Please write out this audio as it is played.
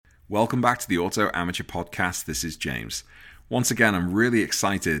Welcome back to the Auto Amateur Podcast. This is James. Once again, I'm really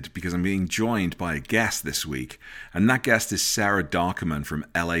excited because I'm being joined by a guest this week, and that guest is Sarah Darkerman from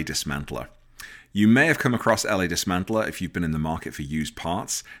LA Dismantler. You may have come across LA Dismantler if you've been in the market for used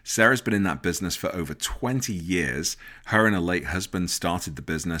parts. Sarah's been in that business for over 20 years. Her and her late husband started the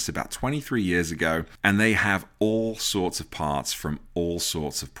business about 23 years ago, and they have all sorts of parts from all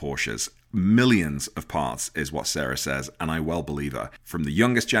sorts of Porsches. Millions of parts is what Sarah says, and I well believe her. From the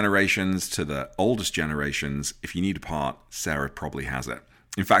youngest generations to the oldest generations, if you need a part, Sarah probably has it.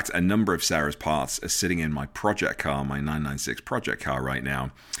 In fact, a number of Sarah's parts are sitting in my project car, my 996 project car right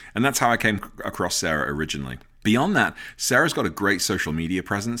now, and that's how I came across Sarah originally. Beyond that, Sarah's got a great social media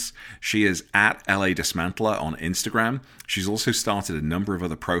presence. She is at LA Dismantler on Instagram. She's also started a number of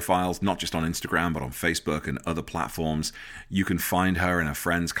other profiles, not just on Instagram, but on Facebook and other platforms. You can find her and her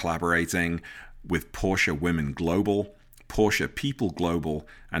friends collaborating with Porsche Women Global, Porsche People Global,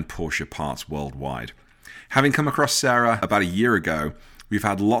 and Porsche Parts Worldwide. Having come across Sarah about a year ago, we've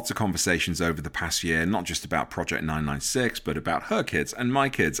had lots of conversations over the past year, not just about Project 996, but about her kids and my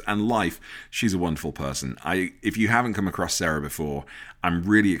kids and life. She's a wonderful person. If you haven't come across Sarah before, I'm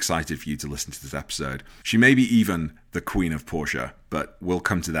really excited for you to listen to this episode. She may be even the queen of Porsche, but we'll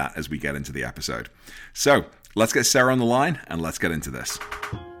come to that as we get into the episode. So let's get Sarah on the line and let's get into this.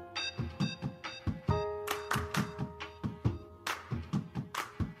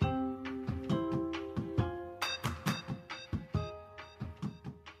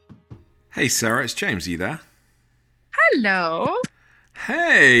 Hey Sarah, it's James. Are you there? Hello.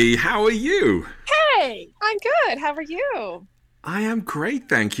 Hey, how are you? Hey, I'm good. How are you? I am great,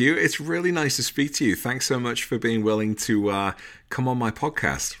 thank you. It's really nice to speak to you. Thanks so much for being willing to come on my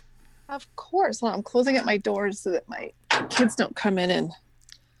podcast. Of course. Well, I'm closing up my doors so that my kids don't come in and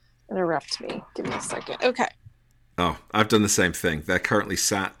interrupt me. Give me a second. Okay. Oh, I've done the same thing. They're currently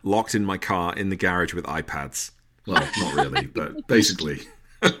sat locked in my car in the garage with iPads. Well, not really, but basically.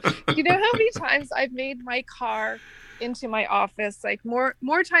 You know how many times I've made my car into my office? Like more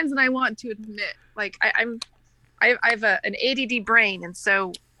times than I want to admit. Like I have an ADD brain, and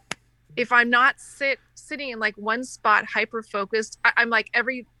so if I'm not sitting in like one spot hyper focused, I'm like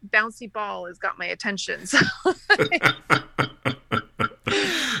every bouncy ball has got my attention. So.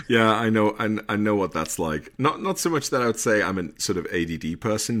 Yeah, I know. I know what that's like. Not so much that I would say I'm a sort of ADD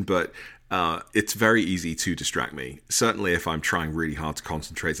person, but it's very easy to distract me. Certainly if I'm trying really hard to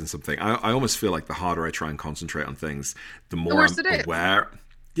concentrate on something. I almost feel like the harder I try and concentrate on things, the more I'm aware.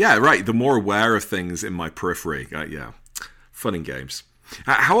 Yeah, right. The more aware of things in my periphery. Yeah. Fun and games.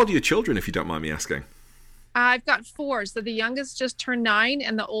 How old are your children, if you don't mind me asking? I've got 4. So the youngest just turned 9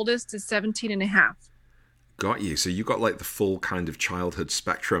 and the oldest is 17 and a half. Got you. So you got like the full kind of childhood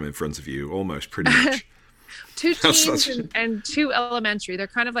spectrum in front of you, almost pretty much. 2 teens and 2 elementary. They're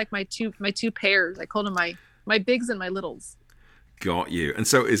kind of like my two pairs. I call them my bigs and my littles. Got you. And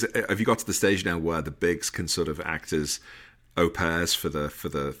so have you got to the stage now where the bigs can sort of act as au pairs for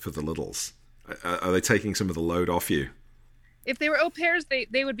the littles? Are they taking some of the load off you? If they were au pairs,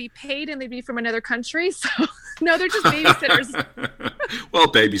 they would be paid and they'd be from another country. So no, they're just babysitters. Well,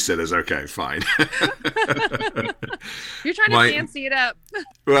 babysitters, okay, fine. You're trying to fancy it up.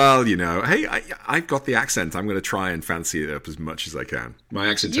 Well, you know, hey, I've got the accent. I'm going to try and fancy it up as much as I can. My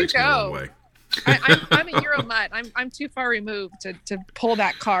accent takes me a long way. I'm a Euro mutt. I'm too far removed to pull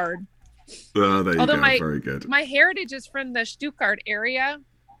that card. Oh, there you go. Very good. My heritage is from the Stuttgart area.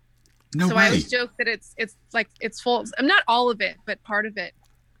 No so way. I always joke that it's full. I'm not all of it, but part of it.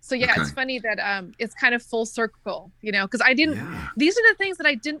 So yeah, okay. It's funny that it's kind of full circle, you know, because I didn't. Yeah. These are the things that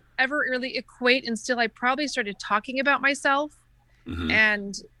I didn't ever really equate until I probably started talking about myself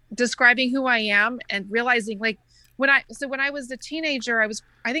and describing who I am and realizing like when I was a teenager,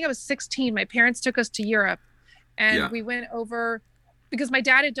 I think I was 16. My parents took us to Europe, and we went over because my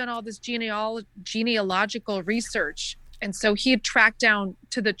dad had done all this genealogical research. And so he had tracked down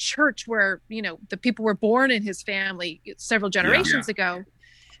to the church where, you know, the people were born in his family several generations ago.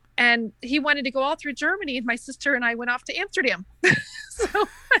 And he wanted to go all through Germany. And my sister and I went off to Amsterdam. So,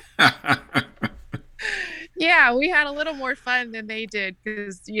 yeah, we had a little more fun than they did.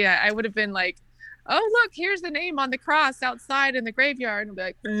 Because, I would have been like, oh, look, here's the name on the cross outside in the graveyard. And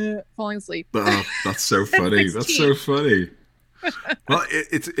I'd be like, falling asleep. Oh, that's so funny. That's so funny. Well,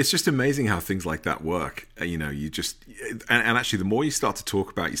 it's just amazing how things like that work. You know, you just and actually, the more you start to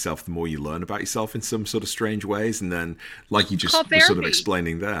talk about yourself, the more you learn about yourself in some sort of strange ways. And then, like you just were sort of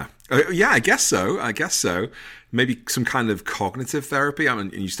explaining there, yeah, I guess so. Maybe some kind of cognitive therapy. I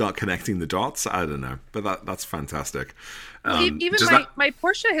mean, and you start connecting the dots. I don't know, but that's fantastic. Even my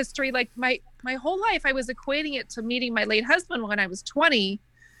Porsche history, like my whole life, I was equating it to meeting my late husband when I was 20.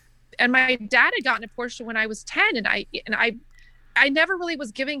 And my dad had gotten a Porsche when I was 10, and I never really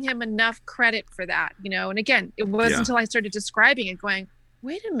was giving him enough credit for that, you know. And again, it wasn't until I started describing it going,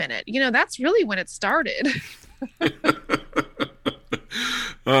 wait a minute, you know, that's really when it started.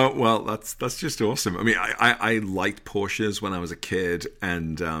 Well, that's just awesome. I mean, I liked Porsches when I was a kid,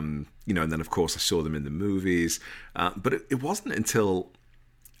 and you know, and then of course I saw them in the movies. But it wasn't until,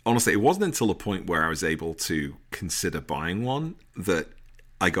 honestly, it wasn't until the point where I was able to consider buying one that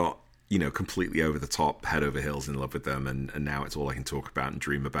I got, you know, completely over the top, head over heels in love with them, and now it's all I can talk about and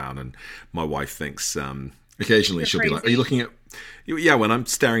dream about. And my wife thinks occasionally she'll be like, "Are you looking at?" Yeah, when I'm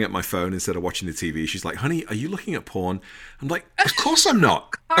staring at my phone instead of watching the TV, she's like, "Honey, are you looking at porn?" I'm like, "Of course I'm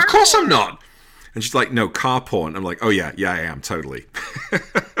not. Of course I'm not." And she's like, "No, car porn." I'm like, "Oh yeah, I am totally."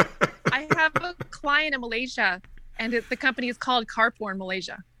 I have a client in Malaysia, and the company is called Car Porn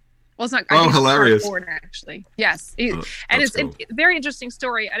Malaysia. Well, it's not. I think hilarious! It's Car Porn, actually, yes. And it's cool. A very interesting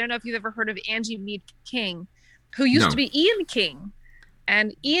story. I don't know if you've ever heard of Angie Mead King, who used to be Ian King.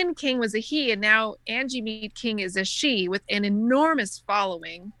 And Ian King was a he, and now Angie Mead King is a she with an enormous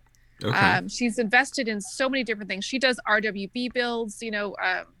following. Okay. She's invested in so many different things. She does RWB builds, you know,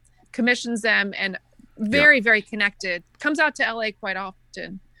 commissions them, and very, very connected. Comes out to LA quite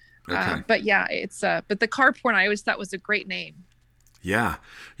often. Okay. But yeah, it's but the Car Porn I always thought was a great name. Yeah,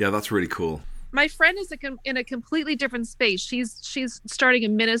 that's really cool. My friend is in a completely different space. She's starting a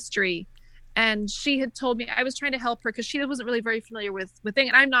ministry. And she had told me, I was trying to help her because she wasn't really very familiar with things.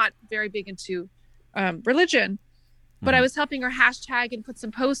 And I'm not very big into religion, but I was helping her hashtag and put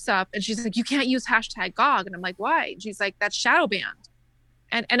some posts up. And she's like, you can't use hashtag GOG. And I'm like, why? And she's like, that's shadow banned.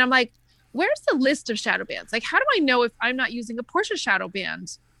 And I'm like, where's the list of shadow bans? Like, how do I know if I'm not using a Porsche shadow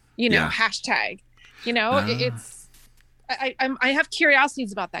banned, you know, hashtag? You know, it's, I have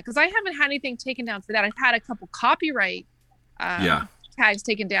curiosities about that because I haven't had anything taken down for that. I've had a couple copyright tags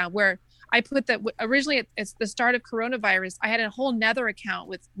taken down where I put that originally at the start of coronavirus, I had a whole Nether account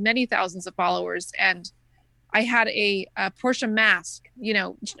with many thousands of followers. And I had a Porsche mask, you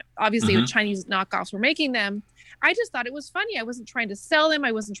know, obviously the Chinese knockoffs were making them. I just thought it was funny. I wasn't trying to sell them.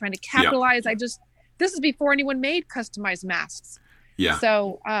 I wasn't trying to capitalize. This is before anyone made customized masks. Yeah.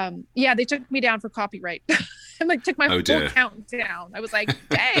 So, they took me down for copyright and like took my whole account down. I was like,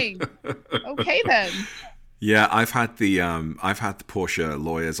 dang, okay then. Yeah, I've had the Porsche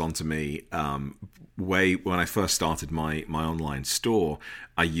lawyers onto me way when I first started my online store.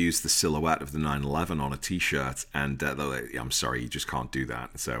 I used the silhouette of the 911 on a T-shirt, and they're like, I'm sorry, you just can't do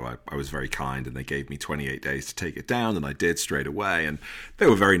that. So I was very kind, and they gave me 28 days to take it down, and I did straight away. And they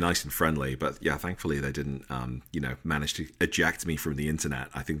were very nice and friendly, but yeah, thankfully they didn't, manage to eject me from the internet.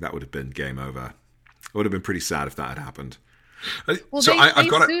 I think that would have been game over. It would have been pretty sad if that had happened. Well, so they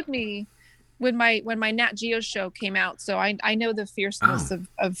sued me when my Nat Geo show came out, so I know the fierceness of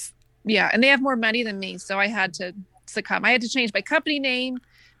and they have more money than me, so I had to succumb. I had to change my company name,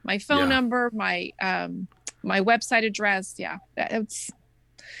 my phone number, my website address. Yeah, it's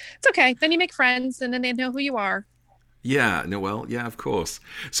okay. Then you make friends, and then they know who you are. Yeah, no, well, yeah, of course.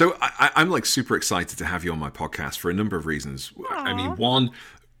 So I'm like super excited to have you on my podcast for a number of reasons. Aww. I mean, one,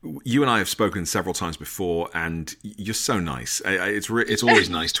 you and I have spoken several times before, and you're so nice. It's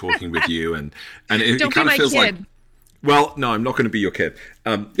always nice talking with you, and it kind of feels like. Well, no, I'm not going to be your kid.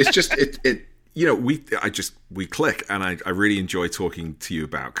 It's just we click, and I really enjoy talking to you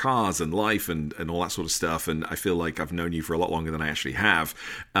about cars and life and all that sort of stuff. And I feel like I've known you for a lot longer than I actually have.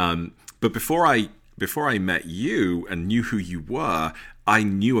 But before I met you and knew who you were, I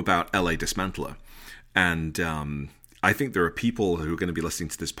knew about LA Dismantler, and I think there are people who are going to be listening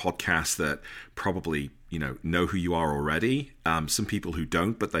to this podcast that probably, know who you are already. Some people who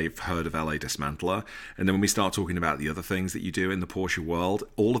don't, but they've heard of LA Dismantler. And then when we start talking about the other things that you do in the Porsche world,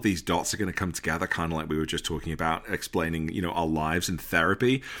 all of these dots are going to come together, kind of like we were just talking about, explaining, our lives and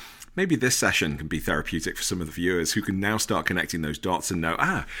therapy. Maybe this session can be therapeutic for some of the viewers who can now start connecting those dots and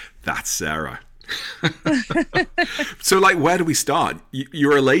know, that's Sarah. So, like, where do we start?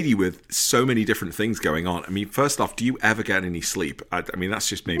 You're a lady with so many different things going on. I mean, first off, do you ever get any sleep? I mean, that's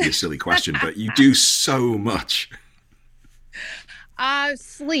just maybe a silly question, but you do so much.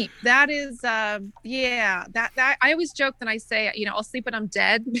 Sleep. That is, that I always joke that I say, I'll sleep when I'm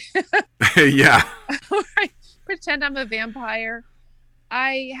dead. Yeah. I pretend I'm a vampire.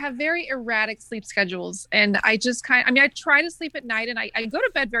 I have very erratic sleep schedules, and I just I try to sleep at night, and I go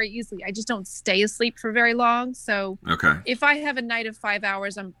to bed very easily. I just don't stay asleep for very long. So if I have a night of 5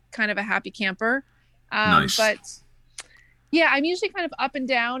 hours, I'm kind of a happy camper. Nice. But yeah, I'm usually kind of up and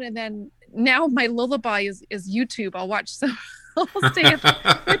down. And then now my lullaby is YouTube. I'll watch I'll stay up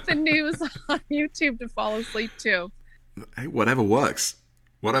with the news on YouTube to fall asleep too. Hey, whatever works.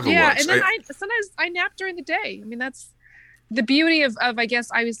 Whatever Yeah, works. and then sometimes I nap during the day. I mean, that's the beauty of I guess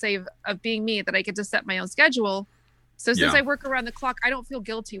I would say of being me, that I get to set my own schedule. So since I work around the clock, I don't feel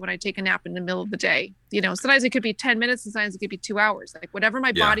guilty when I take a nap in the middle of the day. You know, sometimes it could be 10 minutes, and sometimes it could be 2 hours. Like whatever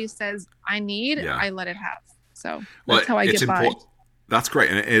my body says I need, I let it have. So that's how I get by. That's great.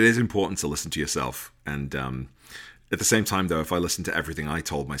 And it is important to listen to yourself. And at the same time, though, if I listened to everything I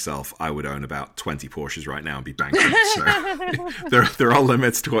told myself, I would own about 20 Porsches right now and be bankrupt. So there are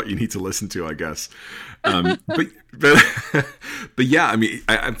limits to what you need to listen to, I guess. But yeah, I mean,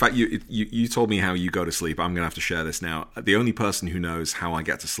 in fact, you told me how you go to sleep. I'm going to have to share this now. The only person who knows how I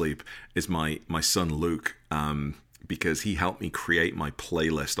get to sleep is my son, Luke. Because he helped me create my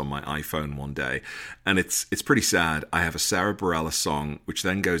playlist on my iPhone one day. And it's pretty sad. I have a Sara Bareilles song, which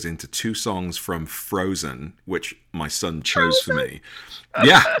then goes into 2 songs from Frozen, which my son chose for me.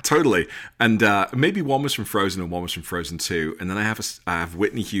 Yeah, totally. And maybe one was from Frozen and one was from Frozen 2. And then I have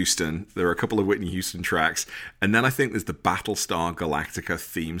Whitney Houston. There are a couple of Whitney Houston tracks. And then I think there's the Battlestar Galactica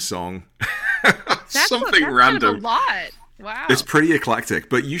theme song. That's something random. Kind of a lot. Wow. It's pretty eclectic,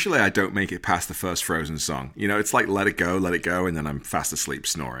 but usually I don't make it past the first Frozen song. You know, it's like let it go, and then I'm fast asleep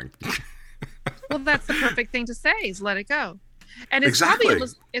snoring. Well, that's the perfect thing to say, is let it go. And it's exactly.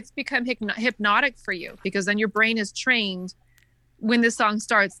 it's become hypnotic for you, because then your brain is trained when this song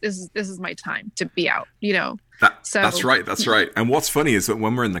starts, this is my time to be out, you know. That's right. And what's funny is that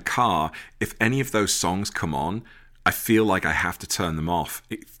when we're in the car, if any of those songs come on, I feel like I have to turn them off.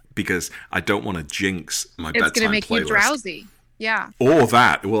 Because I don't want to jinx my bedtime playlist. It's going to make you drowsy. Yeah. Or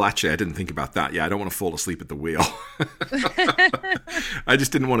that. Well, actually, I didn't think about that. Yeah, I don't want to fall asleep at the wheel. I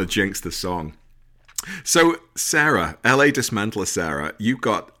just didn't want to jinx the song. So, Sarah, LA Dismantler Sarah, you've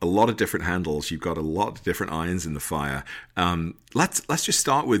got a lot of different handles. You've got a lot of different irons in the fire. Let's just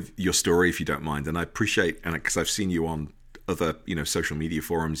start with your story, if you don't mind. And I appreciate, and because I've seen you on other, social media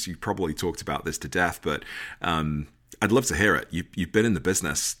forums, you probably talked about this to death, but I'd love to hear it. You've been in the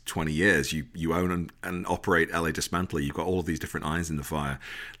business 20 years. You own and operate LA Dismantler. You've got all of these different irons in the fire.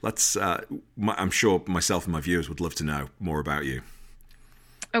 I'm sure myself and my viewers would love to know more about you.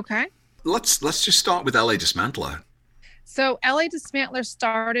 Okay. Let's just start with LA Dismantler. So LA Dismantler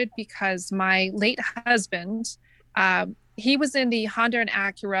started because my late husband, he was in the Honda and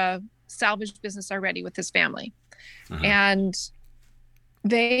Acura salvage business already with his family. Mm-hmm. And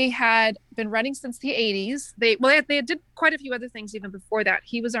they had been running since the 80s. They did quite a few other things even before that.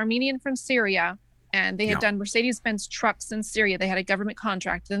 He was Armenian from Syria, and they had done Mercedes-Benz trucks in Syria. They had a government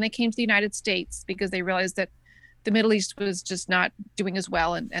contract. Then they came to the United States because they realized that the Middle East was just not doing as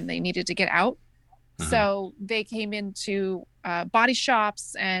well, and they needed to get out. Mm-hmm. So they came into body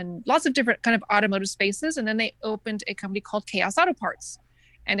shops and lots of different kind of automotive spaces. And then they opened a company called Chaos Auto Parts.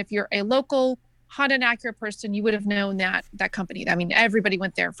 And if you're a local Honda and Acura person, you would have known that company. I mean, everybody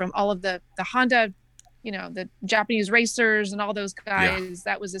went there, from all of the Honda, the Japanese racers and all those guys. Yeah.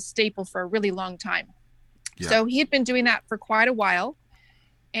 That was a staple for a really long time. Yeah. So he had been doing that for quite a while.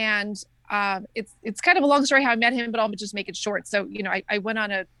 And it's kind of a long story how I met him, but I'll just make it short. So, I went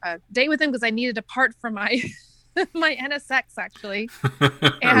on a date with him because I needed a part for my my NSX, actually.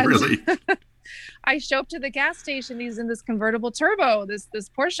 And really? I show up to the gas station. He's in this convertible turbo, this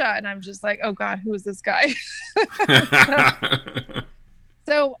Porsche, and I'm just like, oh God, who is this guy?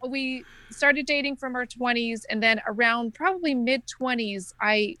 So we started dating from our 20s, and then around probably mid 20s,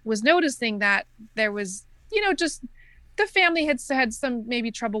 I was noticing that there was, just the family had some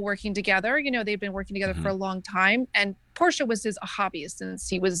maybe trouble working together. They'd been working together for a long time, and Porsche was his hobby since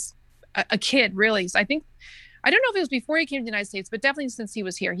he was a kid, really. So I don't know if it was before he came to the United States, but definitely since he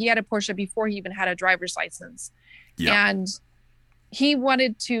was here. He had a Porsche before he even had a driver's license. Yeah. And he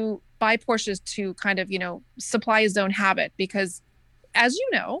wanted to buy Porsches to kind of, supply his own habit, because as you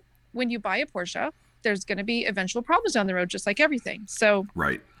know, when you buy a Porsche, there's going to be eventual problems down the road, just like everything. So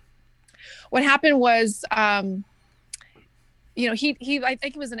right. What happened was, I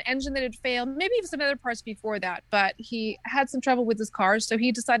think it was an engine that had failed, maybe even some other parts before that, but he had some trouble with his car. So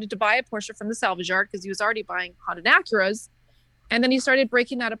he decided to buy a Porsche from the salvage yard, because he was already buying Honda and Acuras. And then he started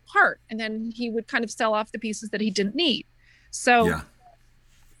breaking that apart, and then he would kind of sell off the pieces that he didn't need. So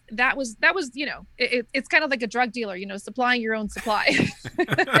that was, it's kind of like a drug dealer, supplying your own supply. In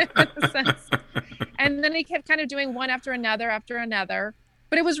a sense. And then he kept kind of doing one after another.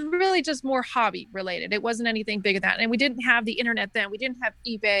 But it was really just more hobby related. It wasn't anything bigger than that. And we didn't have the internet then. We didn't have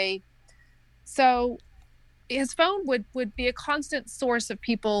eBay. So his phone would be a constant source of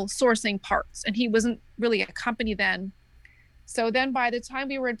people sourcing parts. And he wasn't really a company then. So then by the time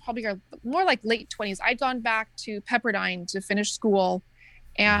we were in probably our more like late 20s, I'd gone back to Pepperdine to finish school.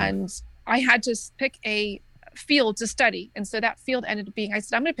 And I had to pick a field to study. And so that field ended up being, I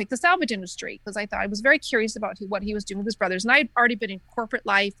said, I'm going to pick the salvage industry because I thought I was very curious about what he was doing with his brothers. And I'd already been in corporate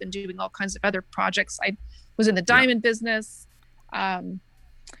life and doing all kinds of other projects. I was in the diamond business.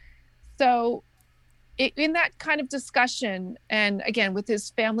 So in that kind of discussion, and again, with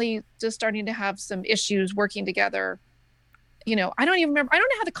his family just starting to have some issues working together, you know, I don't even remember. I don't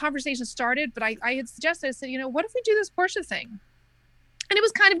know how the conversation started, but I had suggested, I said, you know, what if we do this Porsche thing? And it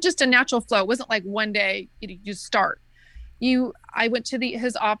was kind of just a natural flow. It wasn't like one day you start. I went to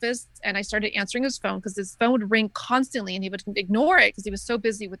his office and I started answering his phone because his phone would ring constantly and he would ignore it because he was so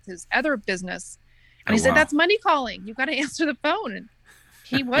busy with his other business. And he said, that's money calling. You got to answer the phone. And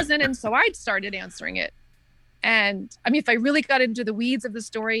he wasn't. And so I started answering it. And I mean, if I really got into the weeds of the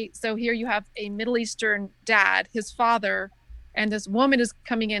story, so here you have a Middle Eastern dad, his father, and this woman is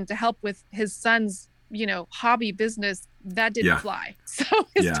coming in to help with his son's, you know, hobby business. That didn't fly. So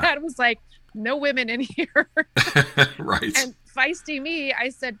his dad was like, no women in here. Right. And feisty me, I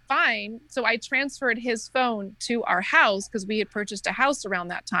said, fine. So I transferred his phone to our house because we had purchased a house around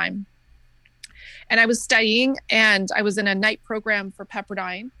that time. And I was studying and I was in a night program for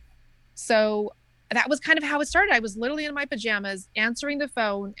Pepperdine. So that was kind of how it started. I was literally in my pajamas answering the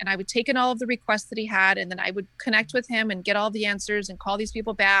phone, and I would take in all of the requests that he had, and then I would connect with him and get all the answers and call these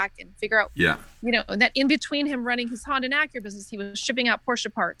people back and figure out, you know, and that in between him running his Honda and Acura business, he was shipping out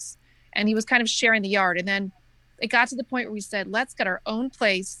Porsche parts and he was kind of sharing the yard. And then it got to the point where we said, let's get our own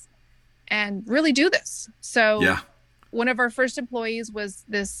place and really do this. So one of our first employees was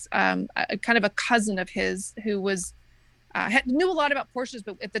this kind of a cousin of his who was knew a lot about Porsches,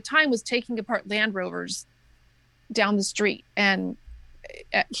 but at the time was taking apart Land Rovers down the street. And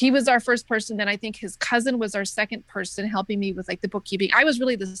he was our first person. Then I think his cousin was our second person helping me with like the bookkeeping. I was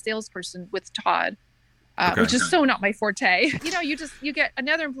really the salesperson with Todd, which is so not my forte. You know, you get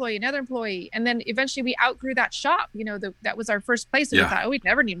another employee. And then eventually we outgrew that shop. You know, that was our first place. And we thought, we'd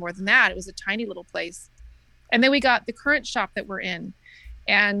never need more than that. It was a tiny little place. And then we got the current shop that we're in.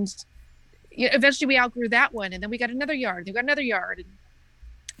 And eventually we outgrew that one, and then we got another yard, and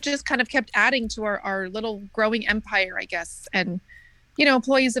just kind of kept adding to our little growing empire, I guess. And, you know,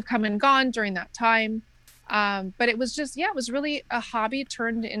 employees have come and gone during that time. But it was just, it was really a hobby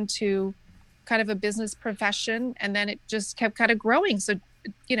turned into kind of a business profession. And then it just kept kind of growing. So,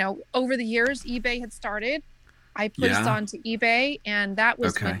 you know, over the years, eBay had started. I put us onto eBay, and that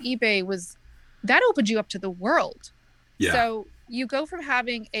was when eBay that opened you up to the world. Yeah. So you go from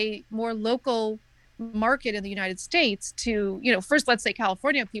having a more local market in the United States to, you know, first, let's say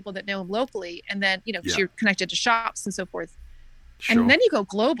California, people that know them locally, and then, you know, you're connected to shops and so forth. Sure. And then you go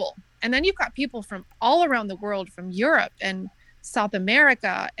global, and then you've got people from all around the world, from Europe and South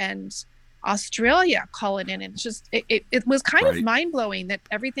America and Australia calling in. And it's just, it was kind of mind blowing that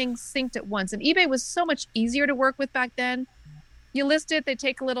everything synced at once. And eBay was so much easier to work with back then. You list it, they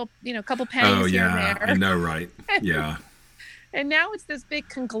take a little, you know, couple pennies here and there. I know, right? Yeah. And now it's this big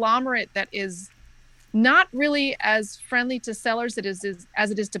conglomerate that is not really as friendly to sellers as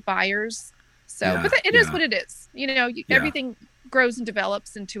it is to buyers. So, but it is what it is. You know, everything grows and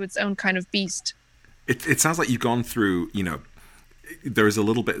develops into its own kind of beast. It sounds like you've gone through, you know, there is a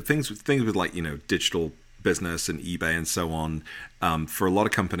little bit things with like, you know, digital business and eBay and so on. For a lot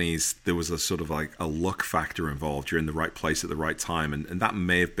of companies, there was a sort of like a luck factor involved. You're in the right place at the right time, and that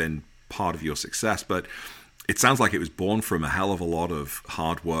may have been part of your success, but it sounds like it was born from a hell of a lot of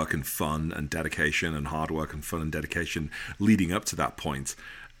hard work and fun and dedication, and hard work and fun and dedication leading up to that point.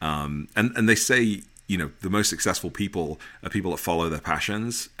 And they say, you know, the most successful people are people that follow their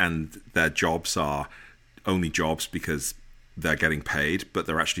passions, and their jobs are only jobs because they're getting paid, but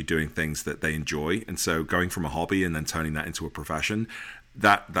they're actually doing things that they enjoy. And so going from a hobby and then turning that into a profession,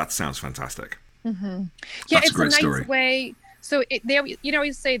 that sounds fantastic. Mm-hmm. Yeah, That's it's a nice story. way. So you know,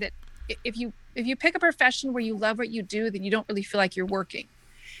 always say that if you pick a profession where you love what you do, then you don't really feel like you're working.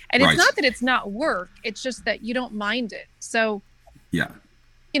 And it's not that it's not work, it's just that you don't mind it. So, you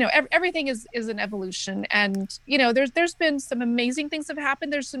know, everything is an evolution. And, you know, there's been some amazing things have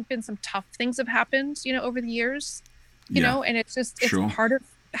happened. There's been some tough things have happened, you know, over the years, you know, and it's part of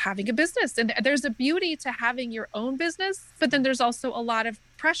having a business. And there's a beauty to having your own business, but then there's also a lot of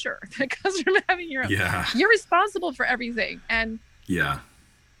pressure that comes from having your own. Yeah. You're responsible for everything. And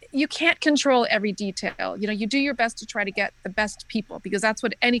you can't control every detail. You know, you do your best to try to get the best people, because that's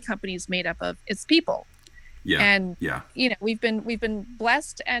what any company is made up of. It's people. And you know, we've been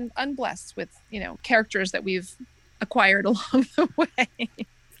blessed and unblessed with, you know, characters that we've acquired along the way.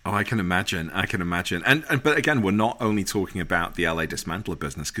 Oh, I can imagine. I can imagine. And but again, we're not only talking about the LA Dismantler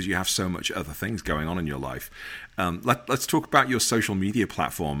business because you have so much other things going on in your life. Let's talk about your social media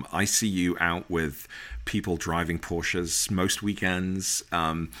platform. I see you out with people driving Porsches most weekends.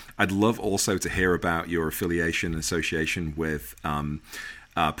 I'd love also to hear about your affiliation and association with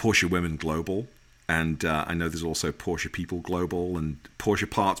Porsche Women Global. And I know there's also Porsche People Global and Porsche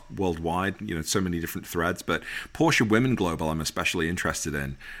Parts Worldwide, so many different threads. But Porsche Women Global, I'm especially interested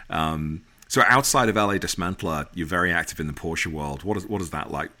in. So outside of LA Dismantler, you're very active in the Porsche world. What does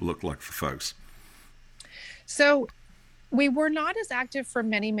that look like for folks? So we were not as active for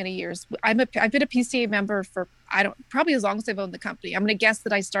many, many years. I've been a PCA member for, probably as long as I've owned the company. I'm going to guess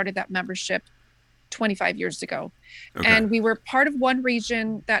that I started that membership 25 years ago. Okay. And we were part of one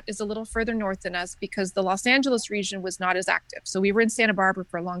region that is a little further north than us because the Los Angeles region was not as active. So we were in Santa Barbara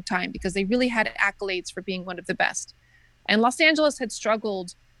for a long time because they really had accolades for being one of the best. And Los Angeles had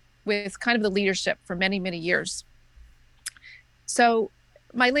struggled with kind of the leadership for many, many years. So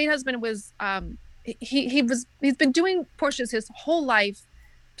my late husband was, he's been doing Porsches his whole life,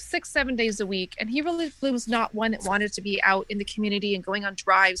 6-7 days a week. And he really was not one that wanted to be out in the community and going on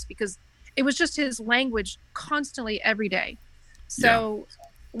drives because it was just his language constantly every day. So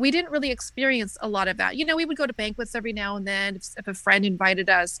we didn't really experience a lot of that. We would go to banquets every now and then if a friend invited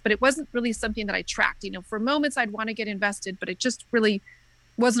us, but it wasn't really something that I tracked. For moments I'd want to get invested, but it just really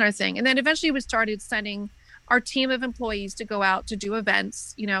wasn't our thing. And then eventually we started sending our team of employees to go out to do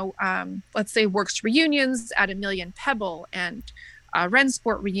events, let's say Works reunions at Amelia Pebble and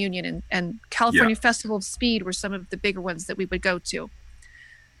Rennsport reunion and California Festival of Speed were some of the bigger ones that we would go to.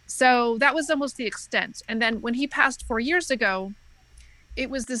 So that was almost the extent. And then when he passed 4 years ago, it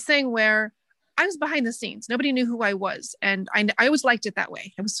was this thing where I was behind the scenes. Nobody knew who I was. And I always liked it that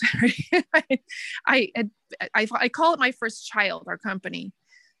way. I was I call it my first child, our company.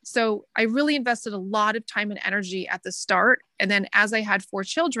 So I really invested a lot of time and energy at the start. And then as I had 4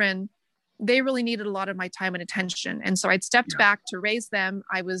 children, they really needed a lot of my time and attention. And so I'd stepped back to raise them.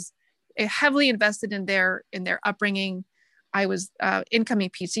 I was heavily invested in their upbringing. I was incoming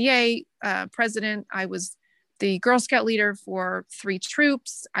PTA president. I was the Girl Scout leader for 3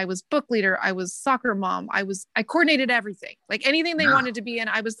 troops. I was book leader. I was soccer mom. I coordinated everything. Like anything they wanted to be in,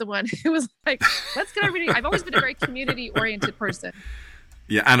 I was the one who was like, let's get everything. I've always been a very community oriented person.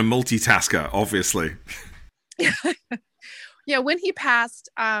 Yeah. And a multitasker, obviously. Yeah. When he passed,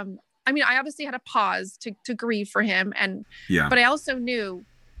 I obviously had a pause to grieve for him. But I also knew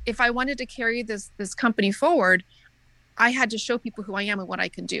if I wanted to carry this company forward, I had to show people who I am and what I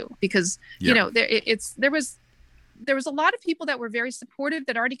can do because, there was a lot of people that were very supportive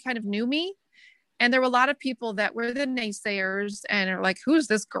that already kind of knew me. And there were a lot of people that were the naysayers and are like, who's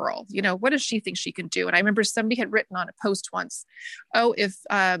this girl? What does she think she can do? And I remember somebody had written on a post once, if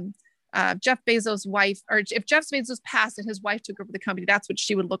Jeff Bezos' wife, or if Jeff Bezos passed and his wife took over the company, that's what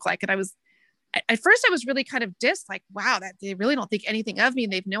she would look like. And at first I was really kind of dissed, like, wow, that they really don't think anything of me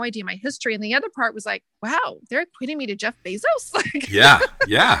and they have no idea my history. And the other part was like, wow, they're equating me to Jeff Bezos. Yeah.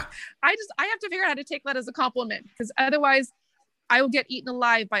 I have to figure out how to take that as a compliment because otherwise I will get eaten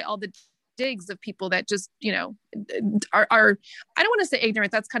alive by all the digs of people that just, are, I don't want to say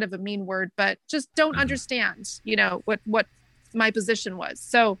ignorant. That's kind of a mean word, but just don't understand, what my position was.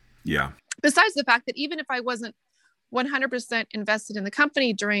 So besides the fact that even if I wasn't 100% invested in the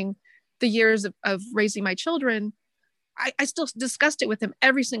company during the years of raising my children, I still discussed it with him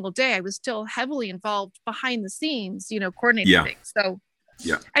every single day. I was still heavily involved behind the scenes, coordinating things. So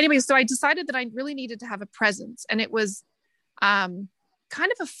anyway, so I decided that I really needed to have a presence, and it was kind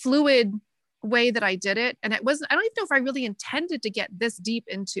of a fluid way that I did it. And I don't even know if I really intended to get this deep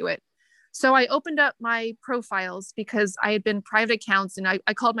into it. So I opened up my profiles because I had been private accounts and I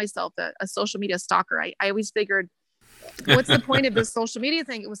called myself a social media stalker. I always figured, what's the point of this social media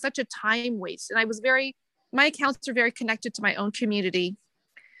thing? It was such a time waste. And my accounts are very connected to my own community.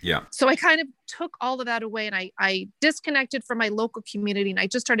 Yeah. So I kind of took all of that away and I disconnected from my local community and I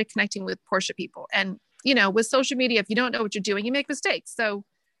just started connecting with Porsche people. And, with social media, if you don't know what you're doing, you make mistakes. So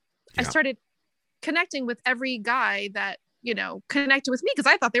I started connecting with every guy that, connected with me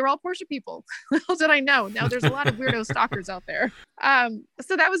because I thought they were all Porsche people. Little did I know. Now there's a lot of weirdo stalkers out there.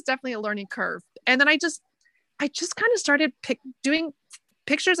 So that was definitely a learning curve. And then I just kind of started doing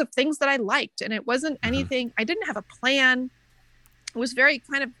pictures of things that I liked. And it wasn't anything, I didn't have a plan. It was very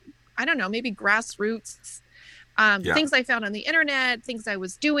kind of, I don't know, maybe grassroots, things I found on the internet, things I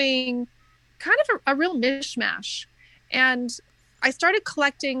was doing, kind of a real mishmash. And I started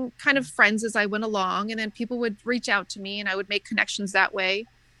collecting kind of friends as I went along, and then people would reach out to me and I would make connections that way.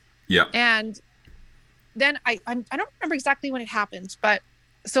 Yeah. And then I don't remember exactly when it happened, but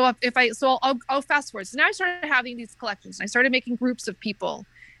So I'll fast forward. So now I started having these collections, and I started making groups of people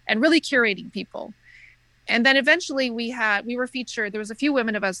and really curating people. And then eventually we were featured. There was a few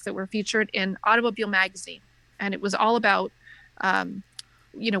women of us that were featured in Automobile Magazine, and it was all about,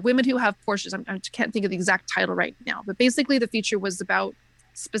 women who have Porsches. I can't think of the exact title right now, but basically the feature was about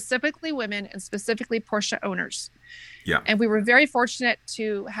specifically women and specifically Porsche owners. Yeah. And we were very fortunate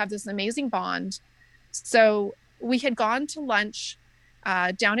to have this amazing bond. So we had gone to lunch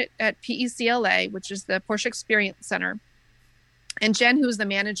down at PECLA, which is the Porsche Experience Center. And Jen, who was the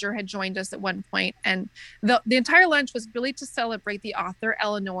manager, had joined us at one point. And the entire lunch was really to celebrate the author,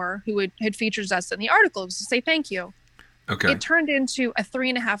 Eleanor, who had featured us in the article. It was to say thank you. Okay. It turned into a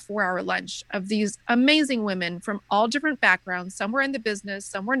 3.5, 4-hour lunch of these amazing women from all different backgrounds. Some were in the business,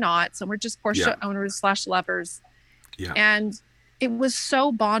 some were not. Some were just Porsche owners / lovers. Yeah. And it was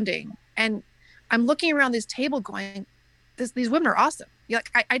so bonding. And I'm looking around this table going, these women are awesome.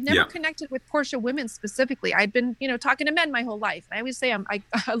 I'd never connected with Porsche women specifically. I'd been, talking to men my whole life. I always say I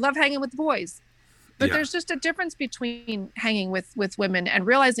love hanging with boys, but there's just a difference between hanging with women and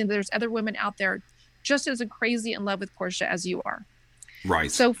realizing that there's other women out there just as crazy in love with Porsche as you are.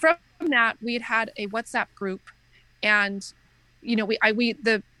 Right. So from that, we had a WhatsApp group, and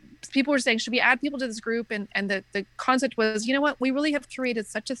the people were saying, should we add people to this group? And the concept was, you know what, we really have curated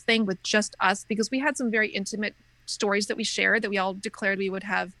such a thing with just us, because we had some very intimate stories that we shared that we all declared we would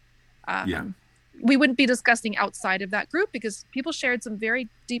have. We wouldn't be discussing outside of that group because people shared some very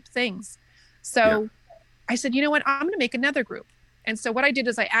deep things. So I said, you know what, I'm going to make another group. And so what I did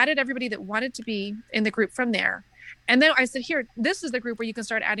is I added everybody that wanted to be in the group from there. And then I said, here, this is the group where you can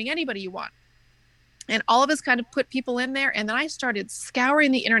start adding anybody you want. And all of us kind of put people in there. And then I started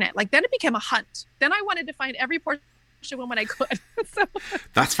scouring the internet. Then it became a hunt. Then I wanted to find every Porsche woman I could. So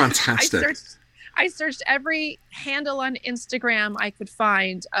that's fantastic. I searched every handle on Instagram I could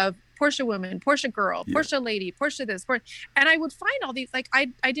find of Porsche woman, Porsche girl, Porsche lady, Porsche this, and I would find all these, I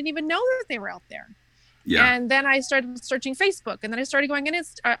didn't even know that they were out there. Yeah. And then I started searching Facebook, and then I started going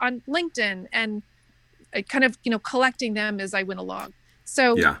on LinkedIn, and kind of, collecting them as I went along.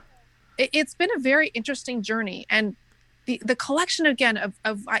 So it's been a very interesting journey. And the collection, again, of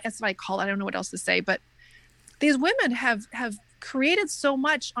that's what I call it. I don't know what else to say, but these women have created so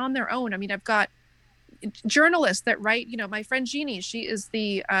much on their own. I mean, I've got journalists that write, my friend Jeannie, she is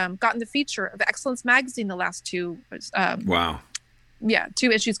gotten the feature of Excellence Magazine the last two. Wow. Yeah.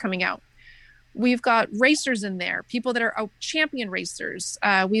 2 issues coming out. We've got racers in there, people that are champion racers.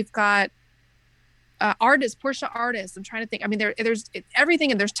 We've got artists, Porsche artists. I'm trying to think. I mean, there's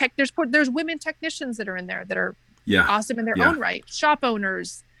everything, and there's women technicians that are in there that are awesome in their own right. Shop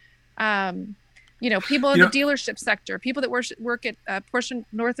owners, people in the dealership sector, people that work at Porsche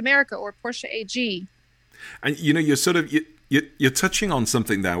North America or Porsche AG. And you're touching on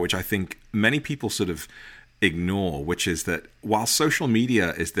something there, which I think many people sort of ignore, which is that while social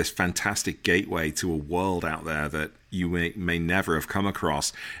media is this fantastic gateway to a world out there that you may never have come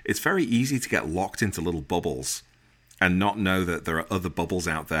across, it's very easy to get locked into little bubbles and not know that there are other bubbles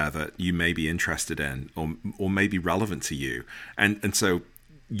out there that you may be interested in or may be relevant to you. And so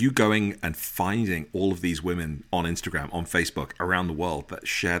you going and finding all of these women on Instagram, on Facebook, around the world that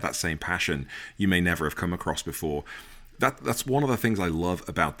share that same passion you may never have come across before. That's one of the things I love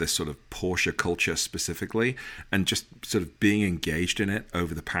about this sort of Porsche culture specifically, and just sort of being engaged in it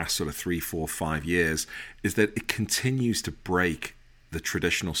over the past sort of 3, 4, 5 years, is that it continues to break the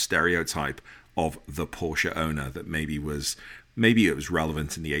traditional stereotype of the Porsche owner that maybe it was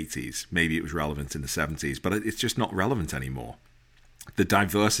relevant in the 80s, maybe it was relevant in the 70s, but it's just not relevant anymore. The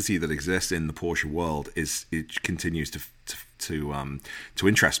diversity that exists in the Porsche world it continues to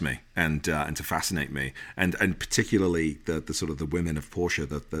interest me and to fascinate me, and particularly the sort of the women of Porsche,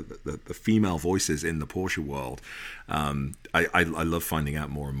 the female voices in the Porsche world. I love finding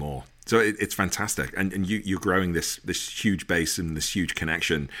out more and more. So it's fantastic, and you're growing this huge base and this huge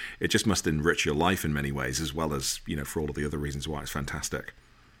connection. It just must enrich your life in many ways, as well as for all of the other reasons why it's fantastic.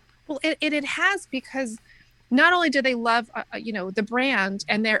 Well, it has, because not only do they love, the brand,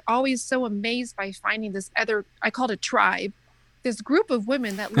 and they're always so amazed by finding this other, I call it a tribe, this group of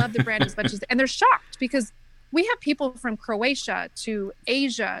women that love the brand as much as, and they're shocked because we have people from Croatia to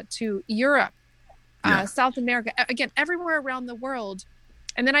Asia to Europe, South America, again, everywhere around the world.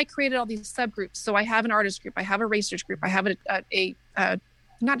 And then I created all these subgroups. So I have an artist group, I have a racers group, I have a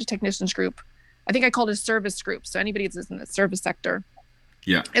not a technicians group. I think I called it a service group. So anybody that's in the service sector.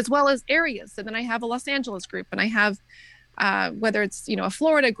 Yeah. As well as areas. So then I have a Los Angeles group, and I have whether it's, a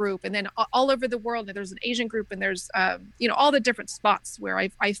Florida group, and then all over the world, there's an Asian group, and there's, all the different spots where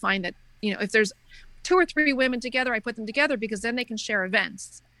I find that, if there's 2 or 3 women together, I put them together because then they can share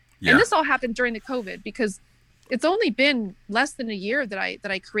events. Yeah. And this all happened during the COVID, because it's only been less than a year that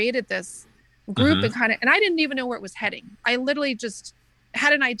I created this group, and I didn't even know where it was heading. I literally just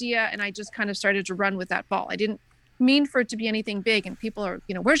had an idea and I just kind of started to run with that ball. I didn't mean for it to be anything big, and people are,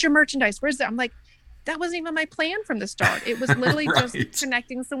 where's your merchandise? Where's that? I'm like, that wasn't even my plan from the start. It was literally right. just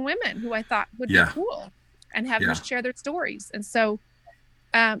connecting some women who I thought would be cool and have them share their stories. And so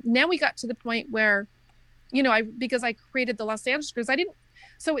now we got to the point where, because I created the Los Angeles groups,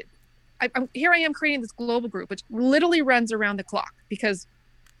 here I am creating this global group, which literally runs around the clock, because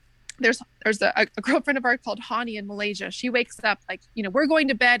there's a girlfriend of ours called Hani in Malaysia. She wakes up like, we're going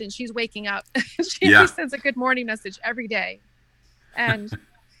to bed and she's waking up. She sends a good morning message every day. And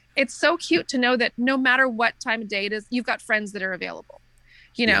it's so cute to know that no matter what time of day it is, you've got friends that are available,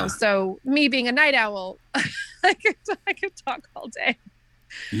 so me being a night owl, I could talk all day.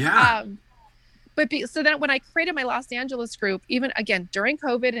 Yeah. So then when I created my Los Angeles group, even again, during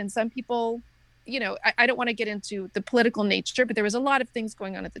COVID, and some people, I don't want to get into the political nature, but there was a lot of things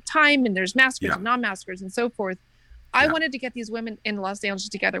going on at the time, and there's maskers and non-maskers and so forth. I wanted to get these women in Los Angeles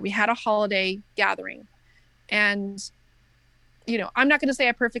together. We had a holiday gathering, and, I'm not going to say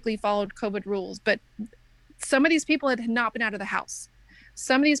I perfectly followed COVID rules, but some of these people had not been out of the house.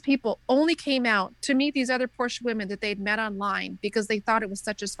 Some of these people only came out to meet these other Porsche women that they'd met online because they thought it was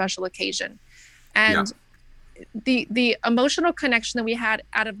such a special occasion. And the emotional connection that we had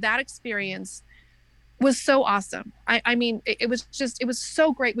out of that experience was so awesome. I mean, it was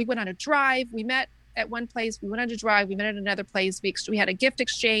so great. We went on a drive. We met at one place. We went on a drive. We met at another place. We had a gift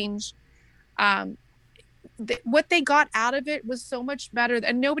exchange. What they got out of it was so much better.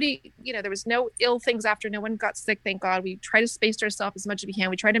 And nobody, there was no ill things after. No one got sick, thank God. We try to space ourselves as much as we can.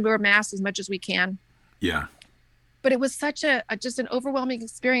 We try to wear masks as much as we can. Yeah. But it was such just an overwhelming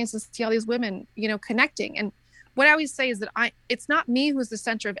experience to see all these women, connecting. And what I always say is that it's not me who's the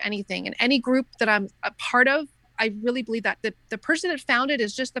center of anything. And any group that I'm a part of, I really believe that the person that founded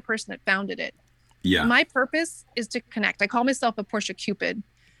is just the person that founded it. Yeah. My purpose is to connect. I call myself a Porsche Cupid.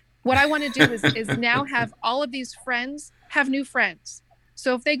 What I want to do is now have all of these friends have new friends.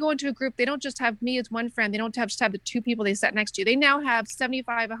 So if they go into a group, they don't just have me as one friend. They don't just have the 2 people they sat next to. They now have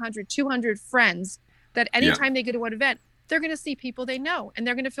 75, 100, 200 friends that anytime they go to an event, they're going to see people they know, and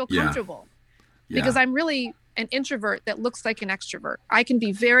they're going to feel comfortable. Because I'm really an introvert that looks like an extrovert. I can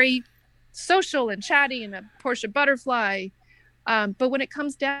be very social and chatty and a Porsche butterfly. But when it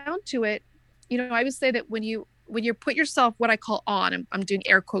comes down to it, I would say that when you put yourself, what I call on, I'm doing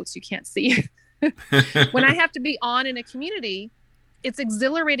air quotes, you can't see. When I have to be on in a community, it's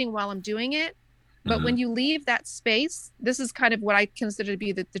exhilarating while I'm doing it. But when you leave that space, this is kind of what I consider to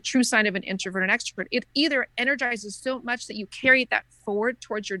be the true sign of an introvert and extrovert. It either energizes so much that you carry that forward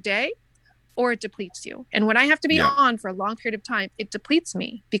towards your day, or it depletes you. And when I have to be on for a long period of time, it depletes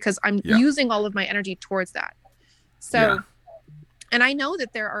me because I'm using all of my energy towards that. So, and I know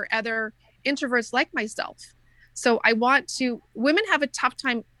that there are other introverts like myself. So women have a tough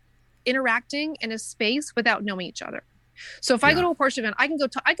time interacting in a space without knowing each other. So if I go to a Porsche event, I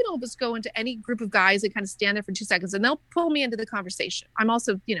can almost go into any group of guys and kind of stand there for 2 seconds, and they'll pull me into the conversation. I'm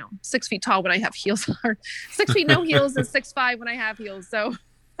also, 6 feet tall when I have heels, or 6 feet no heels, and 6'5" when I have heels. So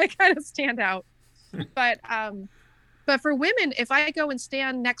I kind of stand out. But for women, if I go and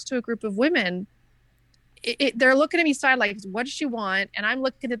stand next to a group of women, they're looking at me side like, what does she want? And I'm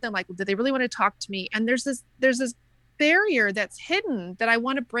looking at them like, do they really want to talk to me? And there's this barrier that's hidden that I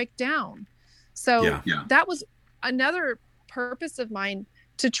want to break down. So that was another purpose of mine,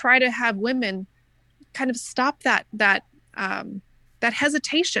 to try to have women kind of stop that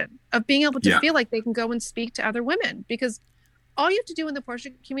hesitation of being able to feel like they can go and speak to other women, because all you have to do in the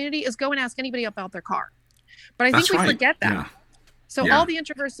Porsche community is go and ask anybody about their car. But I think we forget that. Yeah. So all the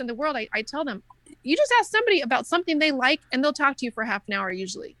introverts in the world, I tell them, you just ask somebody about something they like, and they'll talk to you for half an hour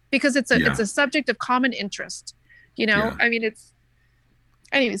usually, because it's a subject of common interest. I mean,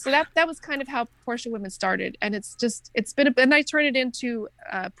 anyway, so that was kind of how Porsche Women started. And it's been and I turned it into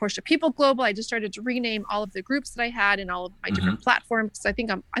Porsche People Global. I just started to rename all of the groups that I had and all of my different platforms. I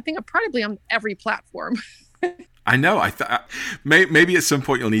think I'm probably on every platform. I know. Maybe at some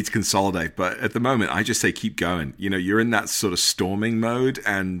point you'll need to consolidate, but at the moment, I just say keep going. You're in that sort of storming mode,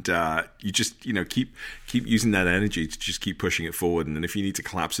 and you just keep using that energy to just keep pushing it forward. And then if you need to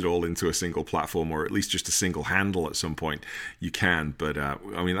collapse it all into a single platform, or at least just a single handle at some point, you can. But I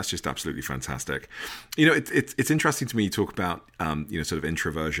mean, that's just absolutely fantastic. It's interesting to me you talk about sort of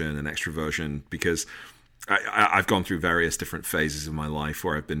introversion and extroversion, because I've gone through various different phases of my life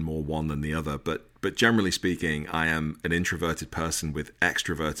where I've been more one than the other, but generally speaking, I am an introverted person with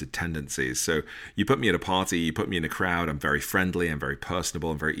extroverted tendencies. So you put me at a party, you put me in a crowd, I'm very friendly, I'm very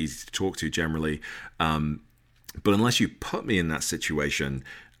personable, I'm very easy to talk to generally. But unless you put me in that situation,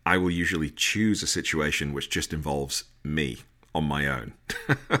 I will usually choose a situation which just involves me on my own.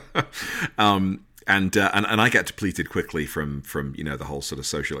 And I get depleted quickly from the whole sort of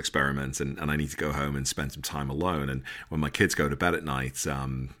social experiment, and I need to go home and spend some time alone. And when my kids go to bed at night,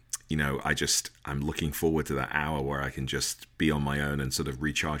 I'm looking forward to that hour where I can just be on my own and sort of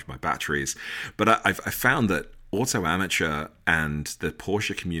recharge my batteries. But I found that Auto Amateur and the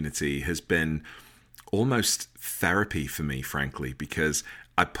Porsche community has been almost therapy for me, frankly, because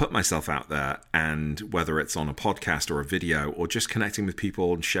I put myself out there, and whether it's on a podcast or a video or just connecting with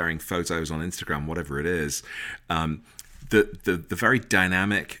people and sharing photos on Instagram, whatever it is, the very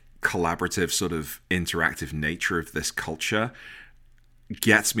dynamic, collaborative, sort of interactive nature of this culture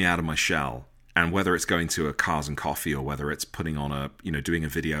gets me out of my shell. And whether it's going to a Cars and Coffee, or whether it's putting on doing a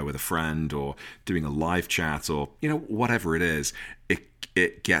video with a friend, or doing a live chat, or, whatever it is,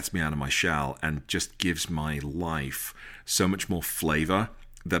 it gets me out of my shell and just gives my life so much more flavor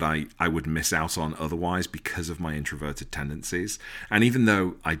that I would miss out on otherwise because of my introverted tendencies. And even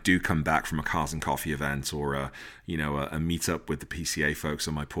though I do come back from a Cars and Coffee event, or a meetup with the PCA folks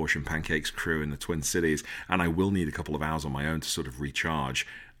on my Porsche and Pancakes crew in the Twin Cities, and I will need a couple of hours on my own to sort of recharge,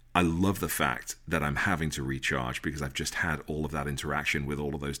 I love the fact that I'm having to recharge because I've just had all of that interaction with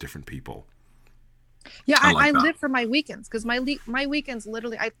all of those different people. Yeah, I live for my weekends, because my weekends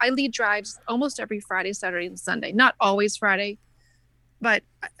literally, I lead drives almost every Friday, Saturday, and Sunday. Not always Friday, but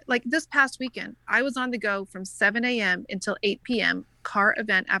like this past weekend, I was on the go from 7 a.m. until 8 p.m., car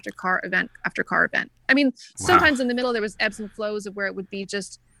event after car event after car event. I mean, sometimes in the middle there was ebbs and flows of where it would be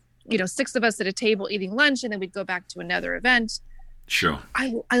just, 6 of us at a table eating lunch, and then we'd go back to another event. Sure.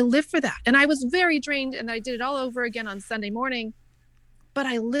 I live for that. And I was very drained, and I did it all over again on Sunday morning. But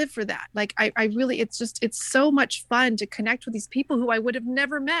I live for that. Like I really, it's so much fun to connect with these people who I would have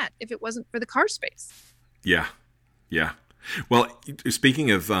never met if it wasn't for the car space. Yeah. Yeah. Well, speaking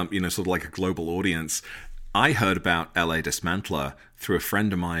of, sort of like a global audience, I heard about LA Dismantler through a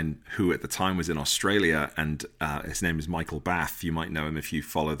friend of mine who at the time was in Australia, and his name is Michael Bath. You might know him if you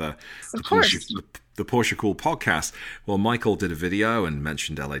follow the Porsche Cool podcast. Well, Michael did a video and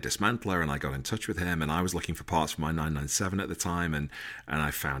mentioned LA Dismantler, and I got in touch with him, and I was looking for parts for my 997 at the time, and I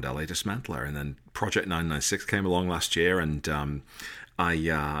found LA Dismantler, and then Project 996 came along last year, and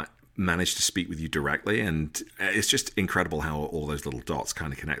I managed to speak with you directly, and it's just incredible how all those little dots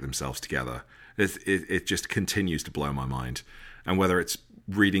kind of connect themselves together. It just continues to blow my mind. And whether it's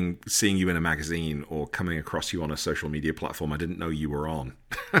seeing you in a magazine, or coming across you on a social media platform I didn't know you were on,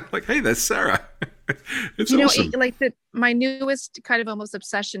 like, hey, there's Sarah. It's awesome. My newest kind of almost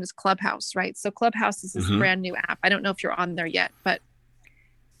obsession is Clubhouse, right? So Clubhouse is this brand new app. I don't know if you're on there yet, but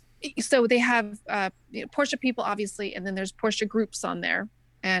so they have Porsche people, obviously, and then there's Porsche groups on there.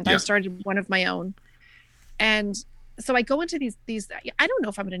 And I started one of my own. And so I go into these, I don't know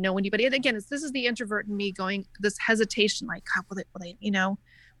if I'm going to know anybody. And again, this is the introvert in me going, this hesitation, like, how will they,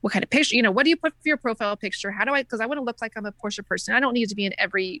 what kind of picture, what do you put for your profile picture? Because I want to look like I'm a Porsche person. I don't need to be in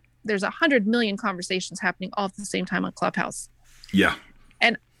there's 100 million conversations happening all at the same time on Clubhouse. Yeah.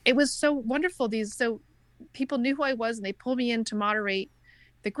 And it was so wonderful. So people knew who I was, and they pulled me in to moderate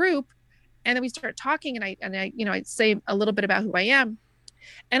the group. And then we start talking, and I say a little bit about who I am.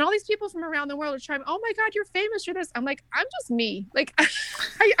 And all these people from around the world are trying, oh my God, you're famous, you're this. I'm like, I'm just me. Like,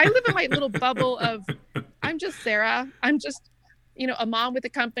 I live in my little bubble of, I'm just Sarah. I'm just, a mom with a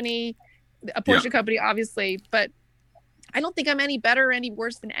company, a Porsche company, obviously. But I don't think I'm any better or any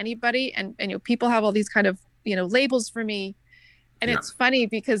worse than anybody. And people have all these kind of, labels for me. And it's funny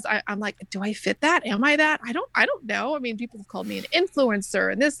because I'm like, do I fit that? Am I that? I don't know. I mean, people have called me an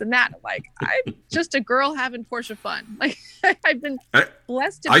influencer and this and that. Like, I'm just a girl having Porsche fun. Like, I've been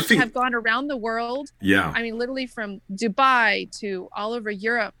blessed to have gone around the world. Yeah. I mean, literally from Dubai to all over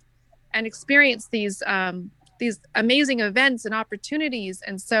Europe, and experienced these amazing events and opportunities.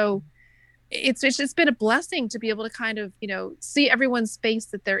 And so it's just been a blessing to be able to kind of, see everyone's space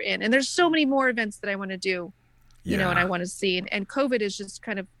that they're in. And there's so many more events that I want to do. And I want to see, and COVID has just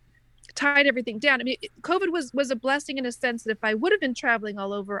kind of tied everything down. I mean, COVID was a blessing in a sense that if I would have been traveling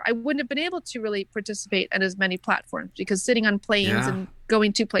all over, I wouldn't have been able to really participate on as many platforms, because sitting on planes and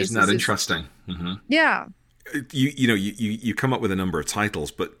going to places. Isn't that interesting? Mm-hmm. Yeah. You come up with a number of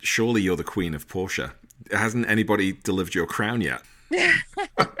titles, but surely you're the queen of Porsche. Hasn't anybody delivered your crown yet?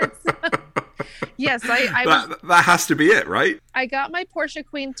 Yes, that has to be it, right? I got my Porsche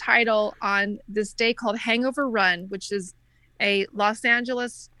Queen title on this day called Hangover Run, which is a Los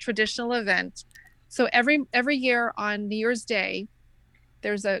Angeles traditional event. So every year on New Year's Day,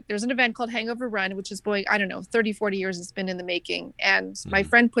 there's an event called Hangover Run, which is going, I don't know, 30, 40 years it's been in the making. And my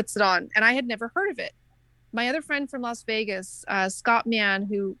friend puts it on, and I had never heard of it. My other friend from Las Vegas, Scott Mann,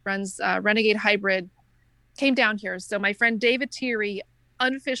 who runs Renegade Hybrid, came down here. So my friend David Thierry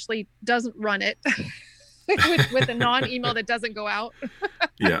unofficially doesn't run it with a non-email that doesn't go out.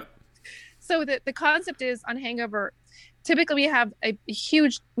 Yeah. So the concept is on Hangover, typically we have a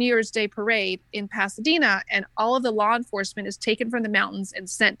huge New Year's Day parade in Pasadena, and all of the law enforcement is taken from the mountains and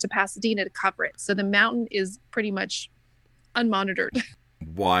sent to Pasadena to cover it. So the mountain is pretty much unmonitored.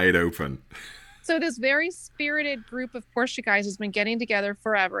 Wide open. So this very spirited group of Porsche guys has been getting together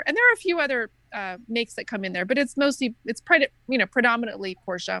forever. And there are a few other makes that come in there, but it's predominantly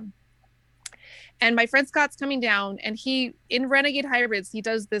Porsche. And my friend Scott's coming down, and he, in Renegade Hybrids, he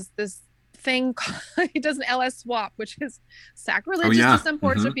does this thing, he does an LS swap, which is sacrilegious to some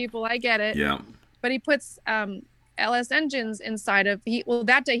Porsche people. I get it. Yeah. But he puts LS engines inside of,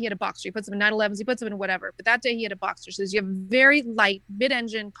 that day he had a Boxster. He puts them in 911s, he puts them in whatever. But that day he had a Boxster. So you have a very light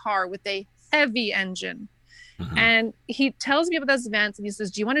mid-engine car with a heavy engine. And he tells me about those events, and he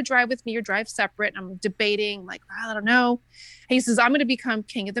says, do you want to drive with me or drive separate? And I'm debating, like, I don't know. And he says, I'm going to become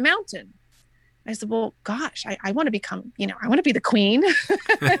king of the mountain. I said, well, gosh, I want to become, I want to be the queen.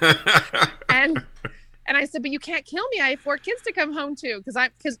 and I said, but you can't kill me. I have 4 kids to come home to.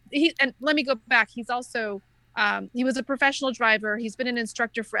 And let me go back. He's also, he was a professional driver. He's been an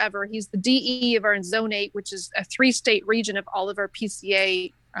instructor forever. He's the DE of our Zone 8, which is a 3-state region of all of our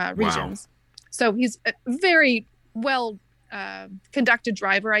PCA regions. Wow. So he's a very well conducted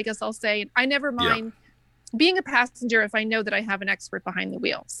driver, I guess I'll say. I never mind being a passenger if I know that I have an expert behind the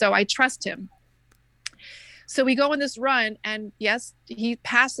wheel. So I trust him. So we go on this run, and yes, he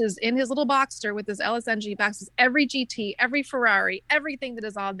passes in his little Boxster with his LS engine. He passes every GT, every Ferrari, everything that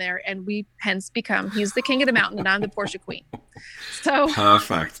is on there, and we hence become, he's the king of the mountain, and I'm the Porsche queen. So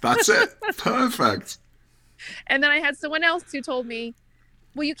perfect. That's it. Perfect. And then I had someone else who told me,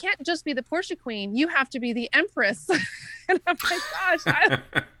 well, you can't just be the Porsche queen. You have to be the empress. And I'm like, gosh.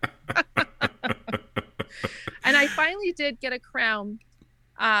 And I finally did get a crown.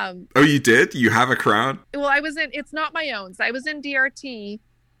 Oh, you did? You have a crown? Well, it's not my own. So I was in DRT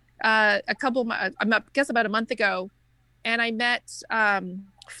I guess about a month ago, and I met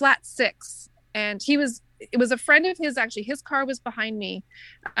Flat Six, and it was a friend of his, actually. His car was behind me.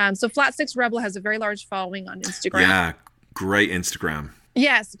 So Flat Six Rebel has a very large following on Instagram. Yeah, great Instagram.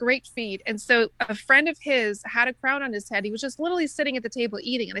 Yes, great feed. And so a friend of his had a crown on his head. He was just literally sitting at the table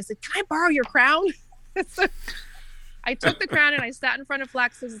eating. And I said, can I borrow your crown? So I took the crown and I sat in front of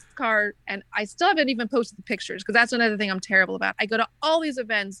Flax's car, and I still haven't even posted the pictures, because that's another thing I'm terrible about. I go to all these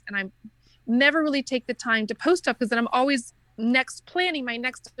events and I never really take the time to post stuff, because then I'm always planning my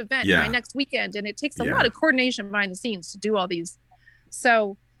next event, my next weekend. And it takes a lot of coordination behind the scenes to do all these.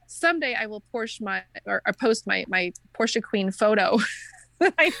 So someday I will post my Porsche Queen photo.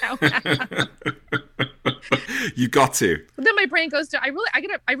 I now have. You got to. But then my brain goes to, I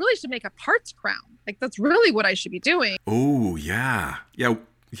really should make a parts crown. Like, that's really what I should be doing. Oh, yeah.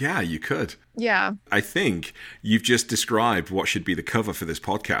 Yeah, you could. Yeah. I think you've just described what should be the cover for this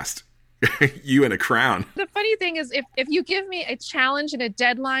podcast. You in a crown. The funny thing is, if you give me a challenge and a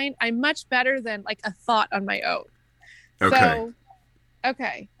deadline, I'm much better than like a thought on my own.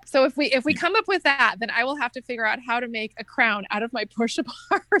 Okay. So if we come up with that, then I will have to figure out how to make a crown out of my Porsche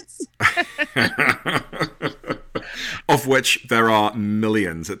parts. Of which there are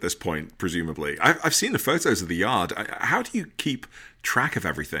millions at this point, presumably. I've seen the photos of the yard. How do you keep track of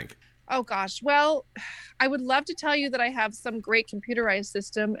everything? Oh, gosh. Well, I would love to tell you that I have some great computerized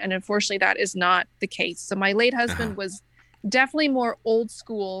system, and unfortunately that is not the case. So my late husband was definitely more old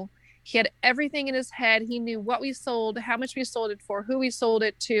school. He had everything in his head. He knew what we sold, how much we sold it for, who we sold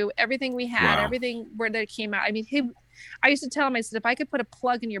it to, everything we had, everything where that came out. I mean, I used to tell him, I said, if I could put a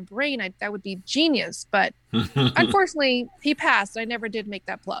plug in your brain, that would be genius. But unfortunately, he passed. I never did make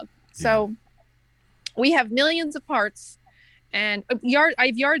that plug. So we have millions of parts. And I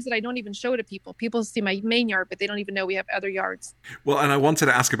have yards that I don't even show to people. People see my main yard, but they don't even know we have other yards. Well, and I wanted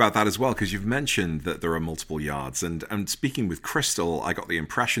to ask about that as well, because you've mentioned that there are multiple yards. And speaking with Crystal, I got the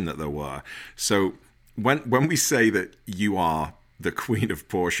impression that there were. So when we say that you are the queen of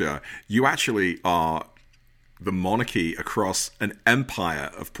Porsche, you actually are the monarchy across an empire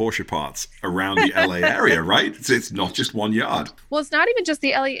of Porsche parts around the LA area, right? It's not just one yard. Well, it's not even just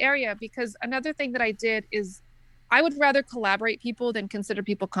the LA area, because another thing that I did is I would rather collaborate people than consider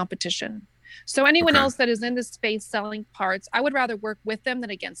people competition. So anyone else that is in this space selling parts, I would rather work with them than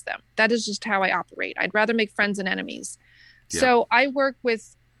against them. That is just how I operate. I'd rather make friends than enemies. Yeah. So I work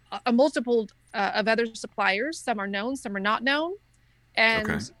with a multiple of other suppliers. Some are known, some are not known.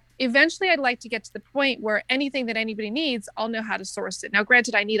 And eventually I'd like to get to the point where anything that anybody needs, I'll know how to source it. Now,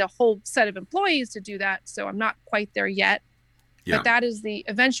 granted, I need a whole set of employees to do that. So I'm not quite there yet, but that is the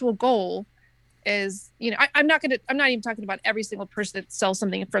eventual goal. Is, I'm not even talking about every single person that sells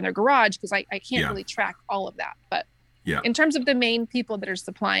something from their garage, because I can't really track all of that. But in terms of the main people that are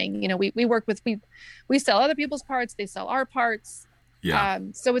supplying, we work with, we sell other people's parts, they sell our parts.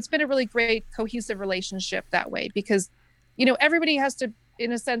 So it's been a really great cohesive relationship that way, because, everybody has to,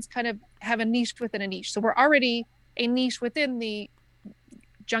 in a sense, kind of have a niche within a niche. So we're already a niche within the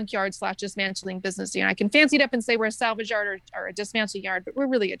junkyard / dismantling business. I can fancy it up and say we're a salvage yard or a dismantling yard, but we're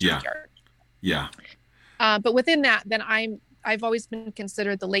really a junkyard. But within that, then I've always been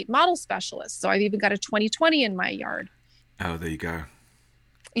considered the late model specialist. So I've even got a 2020 in my yard. Oh, there you go.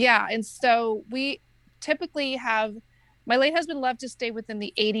 Yeah. And so we typically have, my late husband loved to stay within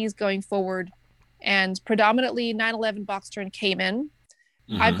the 80s going forward, and predominantly 911 Boxster and Cayman.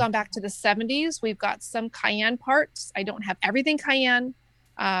 I've gone back to the 70s. We've got some Cayenne parts. I don't have everything Cayenne.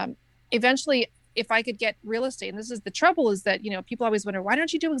 Eventually, if I could get real estate, and this is the trouble, is that, people always wonder, why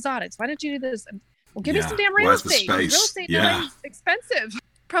don't you do exotics? Why don't you do this? And, well, give me some damn real estate. Real estate is expensive.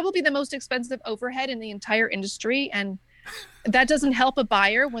 Probably the most expensive overhead in the entire industry. And that doesn't help a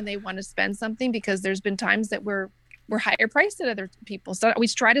buyer when they want to spend something, because there's been times that we're higher priced than other people. So we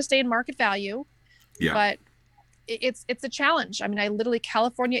try to stay in market value, but it's a challenge. I mean,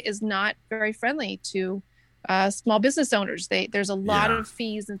 California is not very friendly to small business owners. There's a lot of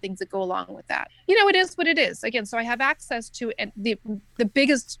fees and things that go along with that. It is what it is. Again, so I have access to the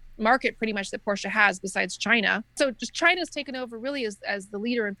biggest market pretty much that Porsche has besides China. So just China's taken over really as the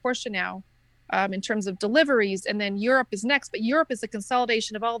leader in Porsche now, in terms of deliveries. And then Europe is next, but Europe is a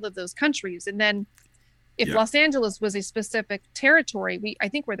consolidation of all of those countries. And then if Los Angeles was a specific territory, I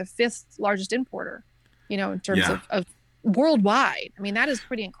think we're the 5th largest importer, in terms of worldwide. I mean, that is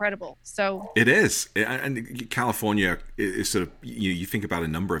pretty incredible. So it is. And California is sort of, you think about a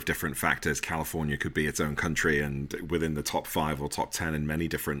number of different factors. California could be its own country and within the top 5 or top 10 in many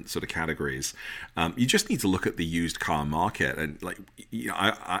different sort of categories. You just need to look at the used car market. And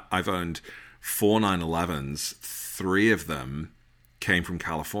I've owned 4 911s. 3 of them came from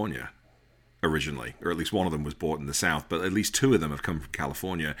California originally, or at least one of them was bought in the South, but at least 2 of them have come from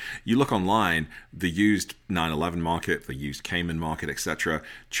California. You look online, the used 911 market, the used Cayman market, etc.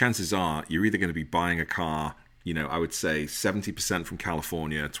 Chances are you're either going to be buying a car, I would say 70% from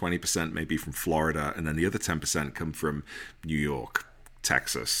California, 20% maybe from Florida, and then the other 10% come from New York,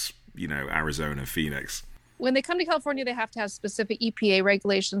 Texas, Arizona, Phoenix. When they come to California, they have to have specific EPA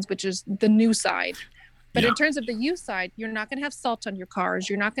regulations, which is the new side. But in terms of the used side, you're not going to have salt on your cars.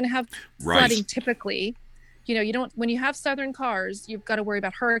 You're not going to have flooding typically. You don't, when you have Southern cars, you've got to worry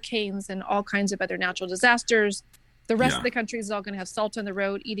about hurricanes and all kinds of other natural disasters. The rest of the country is all going to have salt on the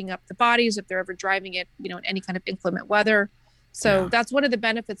road, eating up the bodies if they're ever driving it, in any kind of inclement weather. So that's one of the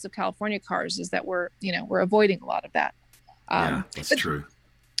benefits of California cars, is that we're avoiding a lot of that. That's true.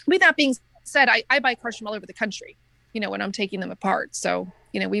 With that being said, I buy cars from all over the country, when I'm taking them apart. So,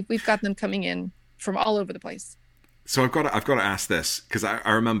 we've got them coming in from all over the place. So I've got to ask this, because I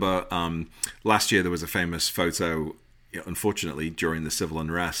remember last year there was a famous photo, unfortunately during the civil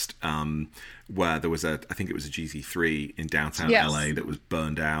unrest, where there was I think it was a GT3 in downtown LA that was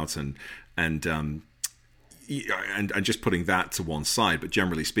burned out, and just putting that to one side. But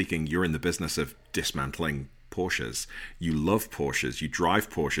generally speaking, you're in the business of dismantling Porsches. You love Porsches. You drive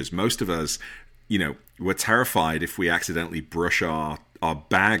Porsches. Most of us, we're terrified if we accidentally brush our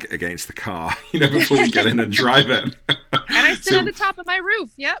bag against the car, before we get in and drive it. And I sit on the top of my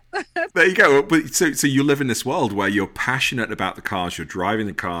roof. Yep. There you go. But so you live in this world where you're passionate about the cars, you're driving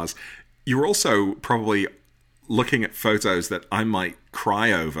the cars. You're also probably looking at photos that I might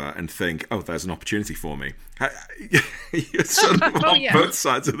cry over and think, oh, there's an opportunity for me. You're sort of on both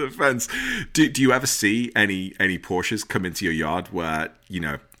sides of the fence. Do you ever see any Porsches come into your yard where,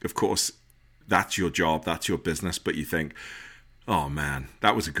 of course, that's your job, that's your business, but you think, oh man,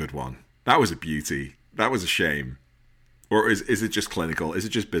 that was a good one. That was a beauty. That was a shame. Or is it just clinical? Is it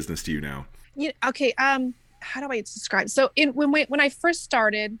just business to you now? Okay. How do I describe? So when I first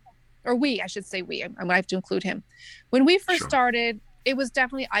started, or I should say I have to include him. When we first started, it was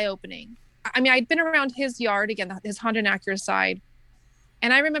definitely eye-opening. I mean, I'd been around his yard, again, his Honda and Acura side.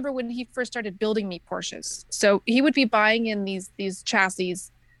 And I remember when he first started building me Porsches. So he would be buying in these chassis,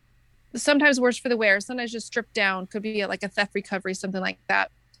 sometimes worse for the wear, sometimes just stripped down, could be like a theft recovery, something like that.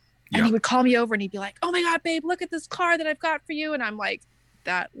 And he would call me over and he'd be like, oh my God, babe, look at this car that I've got for you. And I'm like,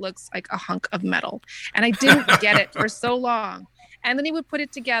 that looks like a hunk of metal. And I didn't get it for so long. And then he would put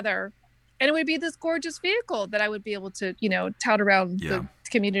it together and it would be this gorgeous vehicle that I would be able to, tout around the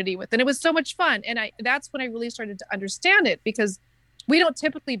community with. And it was so much fun. And that's when I really started to understand it, because we don't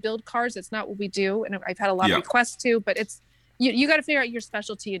typically build cars. It's not what we do. And I've had a lot of requests to, but it's, you got to figure out your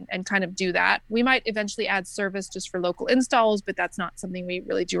specialty and kind of do that. We might eventually add service just for local installs, but that's not something we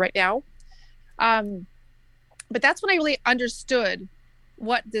really do right now. But that's when I really understood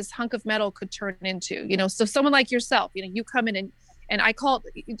what this hunk of metal could turn into, so someone like yourself, you come in and I call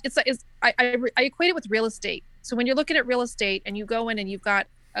it, I equate it with real estate. So when you're looking at real estate and you go in and you've got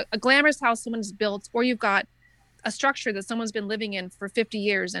a glamorous house someone's built, or you've got a structure that someone's been living in for 50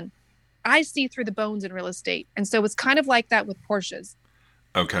 years, and I see through the bones in real estate. And so it's kind of like that with Porsches.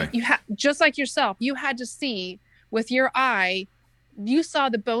 Okay. Just like yourself, you had to see with your eye, you saw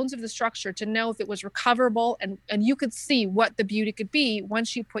the bones of the structure to know if it was recoverable, and you could see what the beauty could be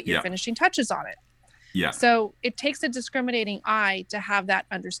once you put your finishing touches on it. Yeah. So it takes a discriminating eye to have that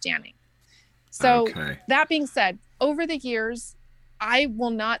understanding. So that being said, over the years, I will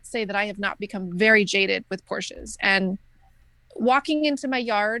not say that I have not become very jaded with Porsches. And walking into my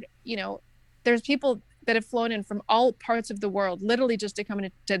yard, there's people that have flown in from all parts of the world, literally just to come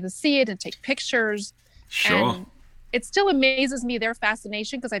in to see it and take pictures. Sure. And it still amazes me, their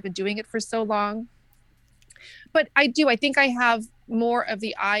fascination, because I've been doing it for so long. But I think I have more of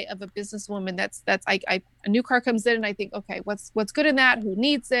the eye of a businesswoman. That's a new car comes in and I think, okay, what's good in that? Who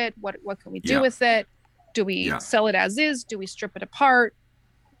needs it? What can we do with it? Do we sell it as is? Do we strip it apart?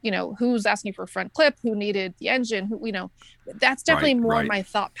 Who's asking for a front clip? Who needed the engine? That's definitely more my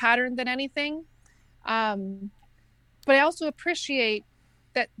thought pattern than anything. But I also appreciate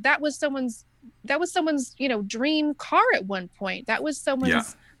that was someone's, dream car at one point. That was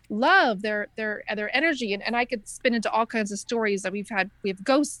someone's love, their energy. And I could spin into all kinds of stories that we have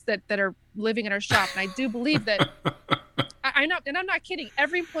ghosts that are living in our shop. And I do believe that I'm not kidding.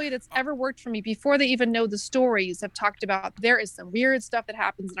 Every employee that's ever worked for me, before they even know the stories, have talked about there is some weird stuff that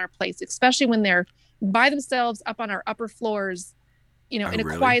happens in our place, especially when they're by themselves up on our upper floors, in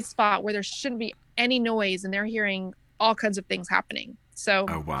a quiet spot where there shouldn't be any noise, and they're hearing all kinds of things happening. So,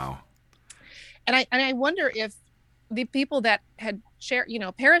 oh wow. And I wonder if the people that had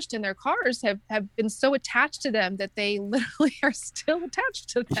perished in their cars have been so attached to them that they literally are still attached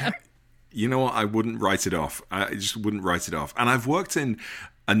to them. You know what? I wouldn't write it off. I just wouldn't write it off. And I've worked in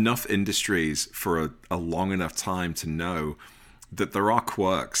enough industries for a long enough time to know that there are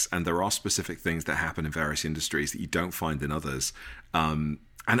quirks and there are specific things that happen in various industries that you don't find in others. And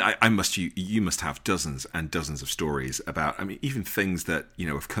you must have dozens and dozens of stories about, even things that,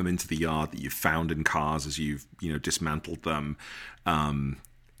 have come into the yard that you've found in cars as you've, dismantled them.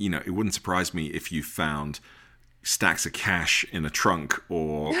 It wouldn't surprise me if you found stacks of cash in a trunk,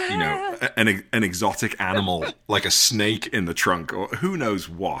 or, an exotic animal like a snake in the trunk, or who knows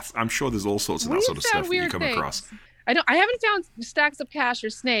what. I'm sure there's all sorts of that sort of stuff that you come across. I haven't found stacks of cash or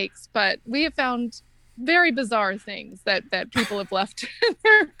snakes, but we have found very bizarre things that people have left in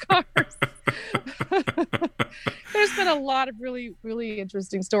their cars. There's been a lot of really, really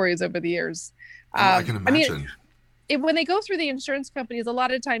interesting stories over the years. I can imagine. When they go through the insurance companies, a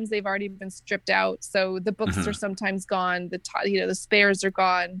lot of times they've already been stripped out. So the books are sometimes gone. The spares are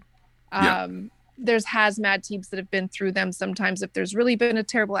gone. There's hazmat teams that have been through them sometimes if there's really been a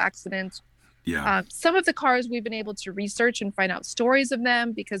terrible accident. Some of the cars we've been able to research and find out stories of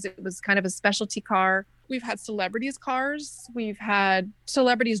them because it was kind of a specialty car. We've had celebrities' cars. We've had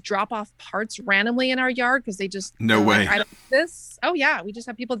celebrities drop off parts randomly in our yard because they just no way. I don't like this. Oh yeah, we just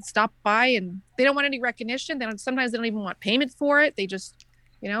have people that stop by and they don't want any recognition. Sometimes they don't even want payment for it. They just,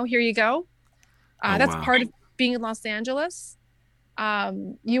 here you go. That's part of being in Los Angeles.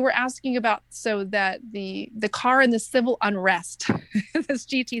 You were asking about that the car and the civil unrest, this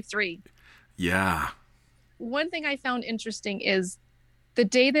GT3. Yeah. One thing I found interesting is the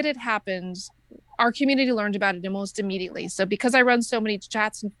day that it happened, our community learned about it almost immediately. So because I run so many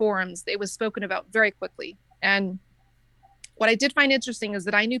chats and forums, it was spoken about very quickly. And what I did find interesting is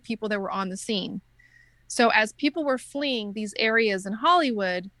that I knew people that were on the scene. So as people were fleeing these areas in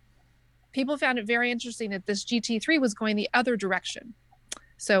Hollywood, people found it very interesting that this GT3 was going the other direction.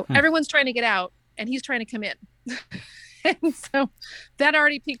 So everyone's trying to get out and he's trying to come in. And so that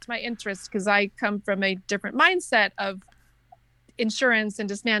already piqued my interest because I come from a different mindset of insurance and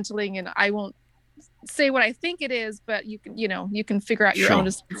dismantling, and I won't say what I think it is, but you can figure out your own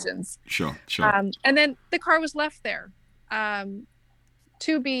assumptions. Sure. And then the car was left there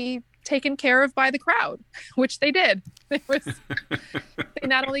to be taken care of by the crowd, which they did. They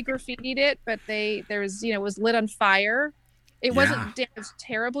not only graffitied it, but it was lit on fire. It wasn't damaged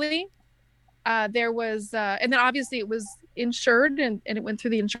terribly. There was, and then obviously it was insured and it went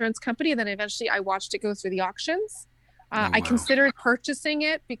through the insurance company. And then eventually I watched it go through the auctions. I considered purchasing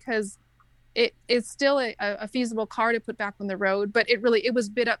it because it's still a feasible car to put back on the road, but it was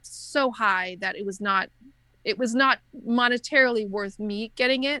bid up so high that it was not monetarily worth me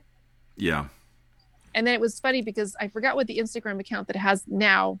getting it. Yeah. And then it was funny because I forgot what the Instagram account that it has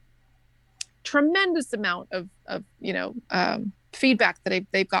now, tremendous amount of feedback that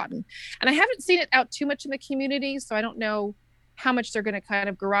they've gotten. And I haven't seen it out too much in the community, so I don't know how much they're going to kind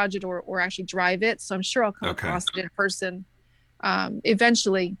of garage it or actually drive it. So I'm sure I'll come across it in person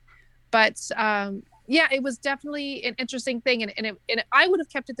eventually. But it was definitely an interesting thing. And I would have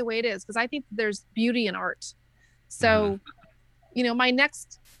kept it the way it is because I think there's beauty in art. So,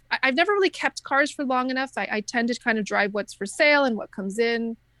 I've never really kept cars for long enough. I tend to kind of drive what's for sale and what comes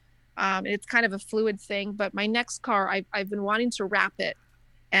in. It's kind of a fluid thing. But my next car, I've been wanting to wrap it.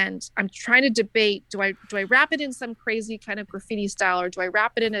 And I'm trying to debate, do I wrap it in some crazy kind of graffiti style, or do I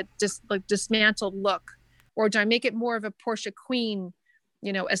wrap it in a dismantled look? Or do I make it more of a Porsche Queen,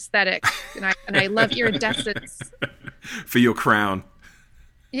 aesthetic? And I love iridescence. For your crown.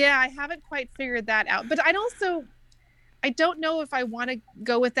 Yeah, I haven't quite figured that out. But I don't know if I want to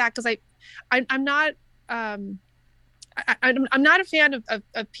go with that because I'm not I'm not a fan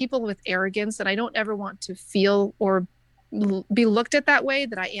of people with arrogance, and I don't ever want to feel or be looked at that way,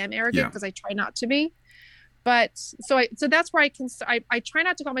 that I am arrogant, because I try not to be. But so that's where I try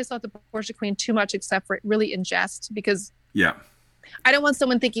not to call myself the Porsche Queen too much, except for really in jest, because I don't want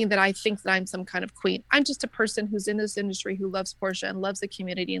someone thinking that I think that I'm some kind of queen. I'm just a person who's in this industry, who loves Porsche and loves the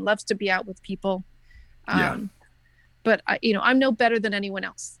community and loves to be out with people. But I'm no better than anyone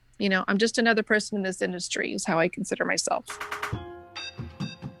else. I'm just another person in this industry is how I consider myself.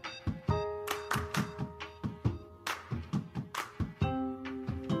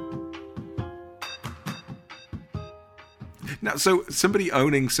 Now, so somebody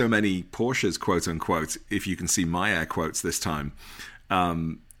owning so many Porsches, quote unquote, if you can see my air quotes this time,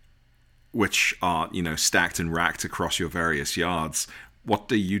 which are, stacked and racked across your various yards, what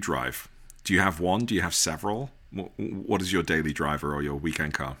do you drive? Do you have one? Do you have several? What is your daily driver or your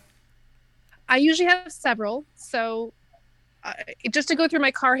weekend car? I usually have several. So just to go through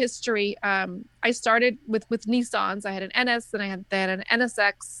my car history, I started with Nissans. I had an NS, then I had an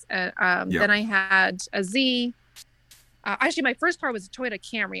NSX, then I had a Z. Actually, my first car was a Toyota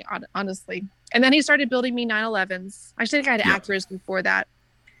Camry, honestly. And then he started building me 911s. I think I had Acuras before that.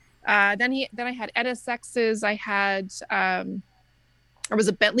 Then I had NSXs. I was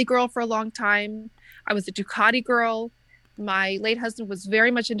a Bentley girl for a long time. I was a Ducati girl. My late husband was very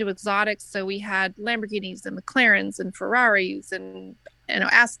much into exotics, so we had Lamborghinis and McLarens and Ferraris and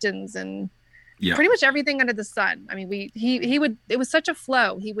Astons and pretty much everything under the sun. I mean, he would. It was such a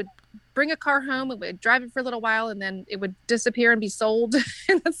flow. He would bring a car home and would drive it for a little while, and then it would disappear and be sold,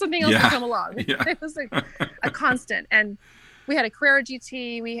 and then something else would come along. It was a constant. And we had a Carrera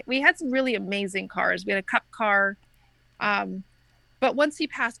GT. We had some really amazing cars. We had a Cup car. But once he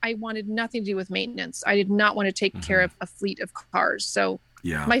passed, I wanted nothing to do with maintenance. I did not want to take care of a fleet of cars. So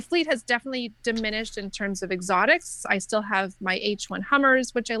my fleet has definitely diminished in terms of exotics. I still have my H1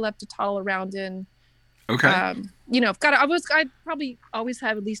 Hummers, which I love to toddle around in. Okay. I'd probably always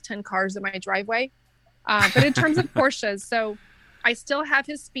have at least 10 cars in my driveway. But in terms of Porsches, so I still have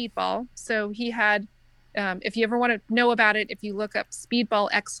his Speedball. So he had, if you ever want to know about it, if you look up Speedball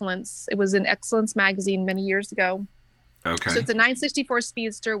Excellence, it was in Excellence magazine many years ago. Okay. So it's a 964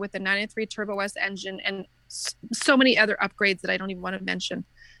 Speedster with a 993 Turbo S engine and so many other upgrades that I don't even want to mention.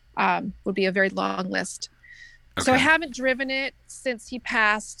 Would be a very long list. Okay. So I haven't driven it since he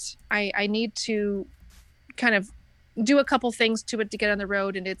passed. I need to kind of do a couple things to it to get on the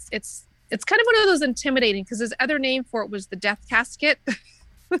road, and it's kind of one of those intimidating, because his other name for it was the Death Casket.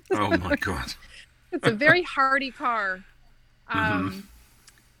 Oh my God. It's a very hardy car.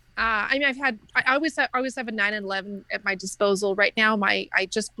 I mean, I always have a 911 at my disposal. Right now, I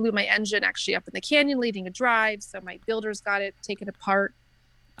just blew my engine actually up in the canyon leading a drive, so my builder's got it taken apart.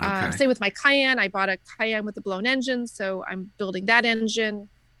 Same with my Cayenne. I bought a Cayenne with a blown engine, so I'm building that engine.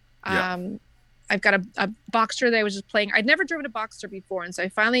 I've got a Boxster that I was just playing. I'd never driven a Boxster before, and so I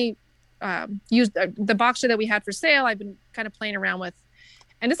finally used the Boxster that we had for sale. I've been kind of playing around with,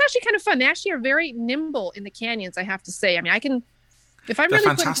 and it's actually kind of fun. They actually are very nimble in the canyons, I have to say. I mean, I can. If I'm really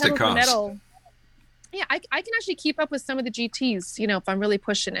putting pedal to metal, I can actually keep up with some of the GTs, if I'm really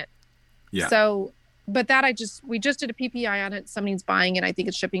pushing it. Yeah. So but that we just did a PPI on it. Somebody's buying it. I think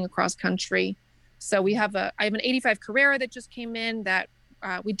it's shipping across country. So I have an 85 Carrera that just came in that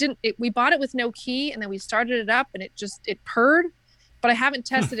we bought it with no key, and then we started it up and it purred, but I haven't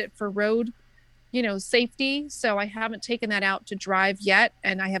tested it for road, safety. So I haven't taken that out to drive yet.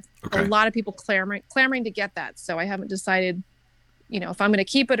 And I have a lot of people clamoring to get that. So I haven't decided, if I'm going to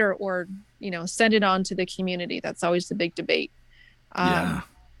keep it or send it on to the community. That's always the big debate.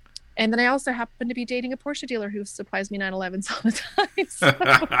 And then I also happen to be dating a Porsche dealer who supplies me 911s all the time. So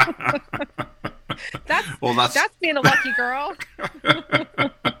that's being a lucky girl.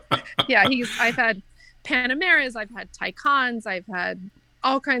 Yeah, I've had Panameras, I've had Taycans, I've had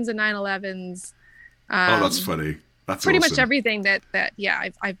all kinds of 911s. That's funny. That's pretty awesome. much everything that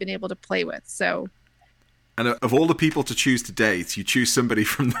I've been able to play with. So. And of all the people to choose to date, you choose somebody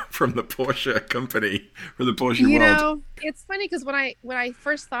from the Porsche company, from the Porsche world. It's funny because when I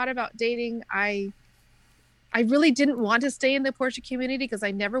first thought about dating, I really didn't want to stay in the Porsche community because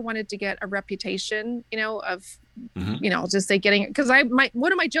I never wanted to get a reputation, of, I'll just say because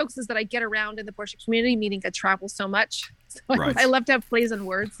one of my jokes is that I get around in the Porsche community, meaning I travel so much. So I love to have plays on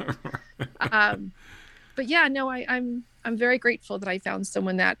words. But yeah, no, I'm very grateful that I found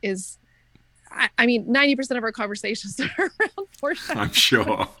someone that is. I mean, 90% of our conversations are around Porsche. I'm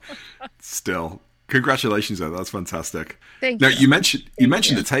sure. Still, congratulations, though. That's fantastic. Thank you. Now, you mentioned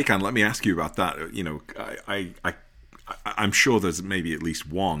the Taycan. Let me ask you about that. I'm sure there's maybe at least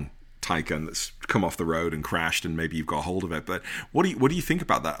one Taycan that's come off the road and crashed, and maybe you've got a hold of it. But what do you think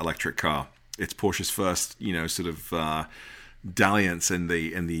about that electric car? It's Porsche's first, sort of dalliance in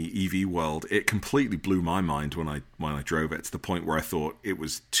the EV world. It completely blew my mind when I drove it, to the point where I thought it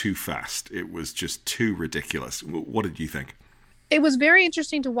was too fast. It was just too ridiculous. What did you think? It was very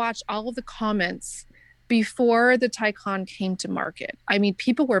interesting to watch all of the comments before the Taycan came to market. I mean,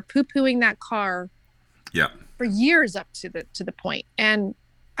 people were poo-pooing that car for years up to the point. And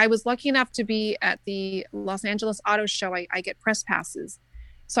I was lucky enough to be at the Los Angeles Auto Show. I get press passes.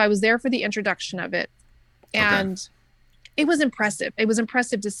 So I was there for the introduction of it. And it was impressive. It was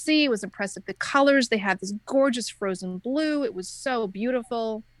impressive to see. It was impressive. The colors, they had this gorgeous frozen blue. It was so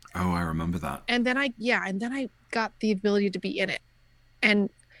beautiful. Oh, I remember that. And then I got the ability to be in it. And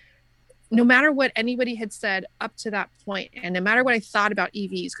no matter what anybody had said up to that point, and no matter what I thought about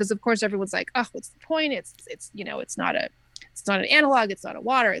EVs, because of course everyone's like, oh, what's the point? It's not an analog, it's not a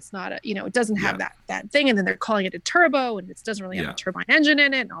water, it's not it doesn't have that thing. And then they're calling it a turbo, and it doesn't really have a turbine engine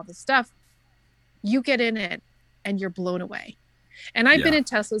in it and all this stuff. You get in it and you're blown away. And I've been in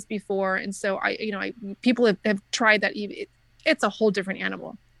Teslas before. And so people have tried that. It's a whole different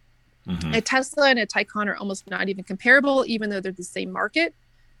animal. Mm-hmm. A Tesla and a Taycan are almost not even comparable, even though they're the same market,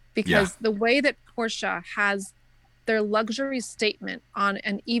 because the way that Porsche has their luxury statement on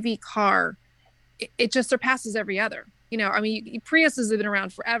an EV car, it just surpasses every other. Priuses have been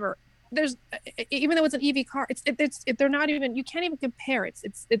around forever. Even though it's an EV car, they're not even, you can't even compare.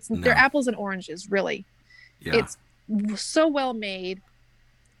 They're apples and oranges, really. Yeah. It's so well made.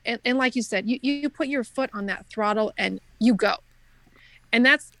 And like you said, you put your foot on that throttle and you go. And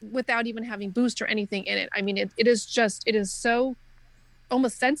that's without even having boost or anything in it. I mean, it is so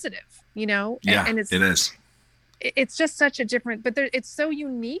almost sensitive, Yeah, and it is. It's just such a different, but it's so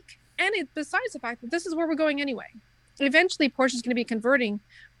unique. And besides the fact that this is where we're going anyway. Eventually, Porsche is going to be converting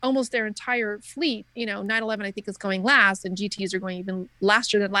almost their entire fleet. 911, I think, is going last, and GTs are going even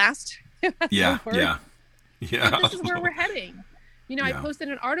laster than last. Yeah. And this is where we're heading. I posted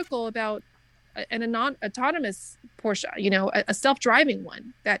an article about a non-autonomous Porsche, a self-driving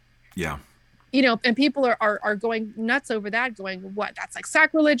one that, and people are going nuts over that, going, what? That's like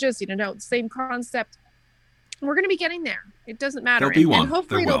sacrilegious, same concept. We're going to be getting there. It doesn't matter. There'll be one. And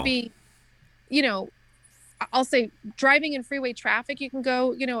hopefully there'll be, I'll say driving in freeway traffic, you can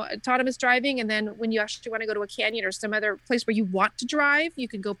go, autonomous driving. And then when you actually want to go to a canyon or some other place where you want to drive, you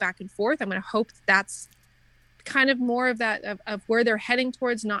can go back and forth. I'm going to hope that's kind of more of that, of where they're heading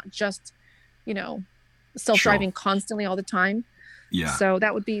towards, not just, self-driving constantly all the time. Yeah. So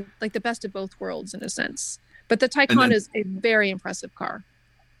that would be like the best of both worlds in a sense. But the Taycan is a very impressive car.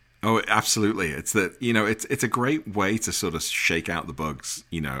 Oh, absolutely. It's that, it's a great way to sort of shake out the bugs,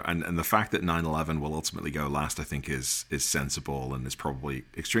 and the fact that 911 will ultimately go last, I think is sensible and is probably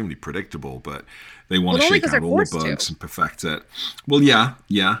extremely predictable, but they want to shake out all the bugs and perfect it. Well, yeah.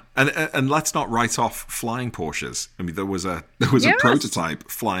 And let's not write off flying Porsches. I mean, there was a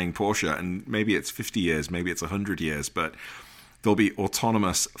prototype flying Porsche, and maybe it's 50 years, maybe it's 100 years, but there'll be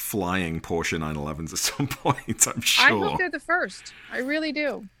autonomous flying Porsche 911s at some point, I'm sure. I hope they're the first. I really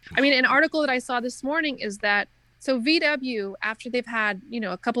do. I mean, an article that I saw this morning is that So VW, after they've had,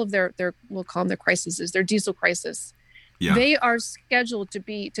 a couple of their we'll call them their crises, their diesel crisis, they are scheduled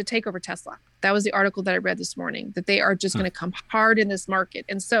to take over Tesla. That was the article that I read this morning, that they are just going to come hard in this market.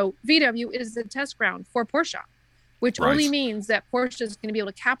 And so VW is the test ground for Porsche, which only means that Porsche is going to be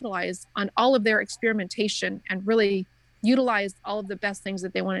able to capitalize on all of their experimentation and really utilize all of the best things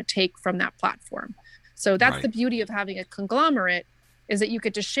that they want to take from that platform. So that's the beauty of having a conglomerate, is that you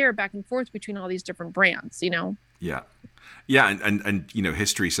get to share back and forth between all these different brands, Yeah. And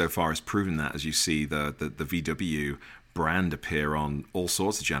history so far has proven that, as you see the VW brand appear on all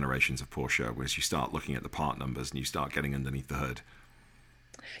sorts of generations of Porsche, as you start looking at the part numbers and you start getting underneath the hood.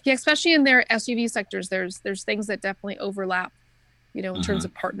 Yeah, especially in their SUV sectors, there's things that definitely overlap, in terms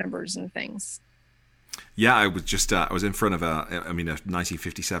of part numbers and things. Yeah, I was just I was in front of a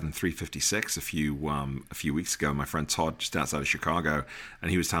 1957 356 a few weeks ago. My friend Todd, just outside of Chicago,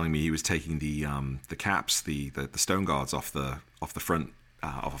 and he was telling me he was taking the caps, the stone guards off the front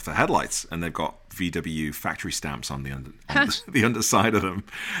of the headlights, and they've got VW factory stamps on the underside of them.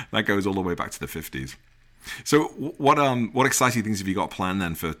 That goes all the way back to the 50s. So what exciting things have you got planned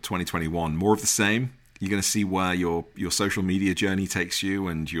then for 2021? More of the same? You're going to see where your social media journey takes you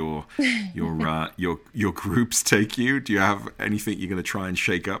and your groups take you. Do you have anything you're going to try and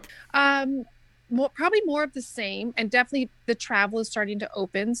shake up? Probably more of the same, and definitely the travel is starting to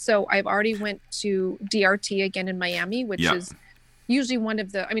open. So I've already went to DRT again in Miami, which is usually one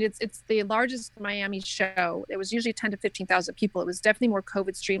of the, it's the largest Miami show. It was usually 10 to 15,000 people. It was definitely more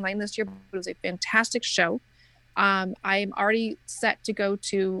COVID streamlined this year, but it was a fantastic show. I'm already set to go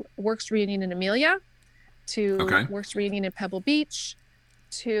to Works Reunion in Amelia, to Works Reunion in Pebble Beach,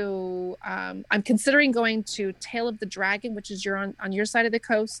 to I'm considering going to Tail of the Dragon, which is on your side of the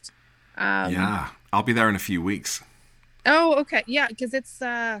coast. I'll be there in a few weeks. Oh, okay. Yeah, because it's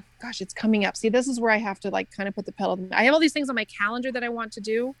it's coming up. See, this is where I have to kind of put the pedal. I have all these things on my calendar that I want to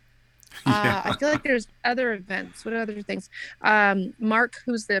do. I feel like there's other events. What other things? Mark,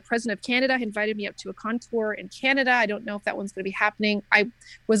 who's the president of Canada, invited me up to a contour in Canada. I don't know if that one's going to be happening. I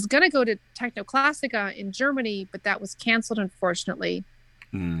was going to go to Technoclassica in Germany, but that was canceled, unfortunately.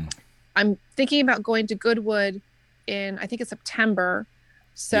 I'm thinking about going to Goodwood in, I think it's September.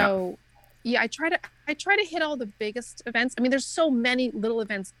 So I try to hit all the biggest events. There's so many little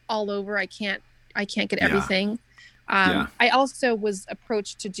events all over. I can't get everything. I also was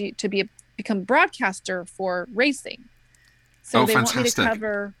approached to become a broadcaster for racing. So they want me to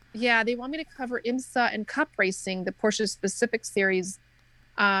cover IMSA and Cup racing, the Porsche specific series.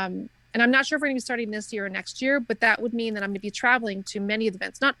 And I'm not sure if we're going to be starting this year or next year, but that would mean that I'm going to be traveling to many of the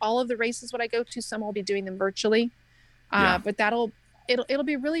events. Not all of the races would I go to. Some I'll be doing them virtually. But it'll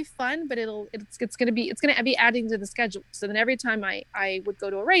be really fun, but it's going to be adding to the schedule. So then every time I would go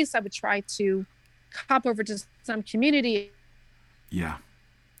to a race, I would try to hop over to some community.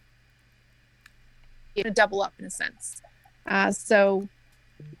 To double up in a sense. So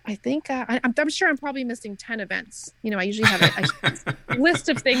I think I'm sure I'm probably missing 10 events. I usually have a list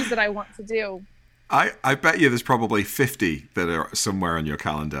of things that I want to do. I bet you there's probably 50 that are somewhere on your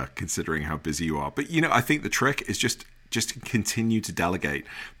calendar, considering how busy you are. But I think the trick is just continue to delegate.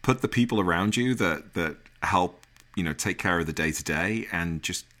 Put the people around you that help take care of the day-to-day, and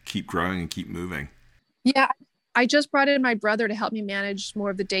just keep growing and keep moving. Yeah, I just brought in my brother to help me manage more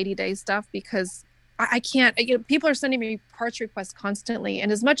of the day-to-day stuff, because I can't, people are sending me parts requests constantly.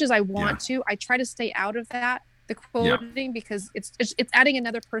 And as much as I want to, I try to stay out of that, the quoting, because it's adding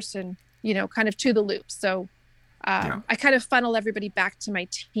another person, kind of to the loop. So I kind of funnel everybody back to my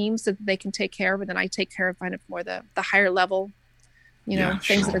team so that they can take care of it. And I take care of kind of more the higher level,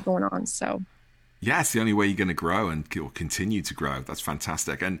 things that are going on. So. Yeah, it's the only way you're going to grow and continue to grow. That's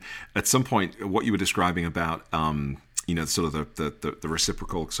fantastic. And at some point, what you were describing about, sort of the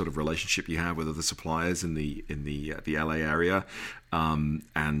reciprocal sort of relationship you have with other suppliers in the LA area, and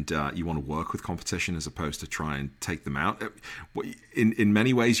you want to work with competition as opposed to try and take them out. In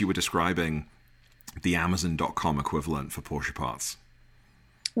many ways, you were describing the Amazon.com equivalent for Porsche parts.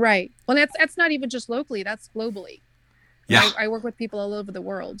 Right. Well, that's not even just locally; that's globally. Yeah. I work with people all over the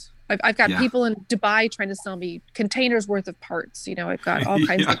world. I've got people in Dubai trying to sell me containers worth of parts. I've got all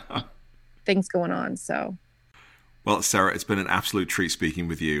kinds of things going on. So, well, Sarah, it's been an absolute treat speaking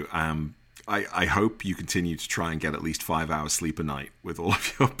with you. I hope you continue to try and get at least 5 hours sleep a night with all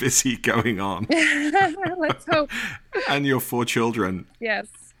of your busy going on. Let's hope. And your 4 children. Yes.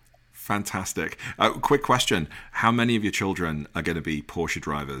 Fantastic. Quick question. How many of your children are going to be Porsche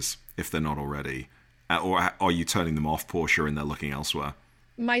drivers, if they're not already? Or are you turning them off Porsche and they're looking elsewhere?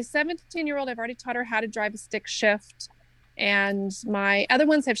 My 17-year-old, I've already taught her how to drive a stick shift. And my other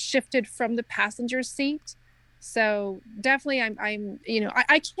ones have shifted from the passenger seat So definitely I'm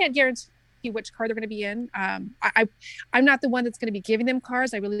I can't guarantee which car they're going to be in. I'm not the one that's going to be giving them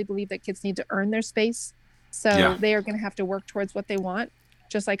cars. I really believe that kids need to earn their space. So they are going to have to work towards what they want,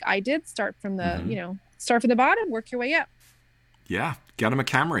 just like I did. Start from the, start from the bottom, work your way up. Yeah, get them a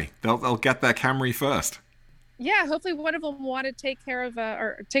Camry. They'll get their Camry first. Yeah, hopefully one of them will want to take care of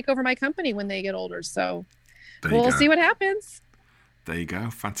or take over my company when they get older. So we'll see what happens. There you go.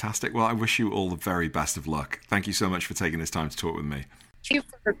 Fantastic. Well, I wish you all the very best of luck. Thank you so much for taking this time to talk with me. Thank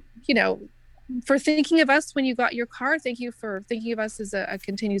you for thinking of us when you got your car. Thank you for thinking of us as a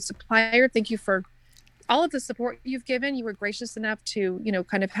continued supplier. Thank you for all of the support you've given. You were gracious enough to,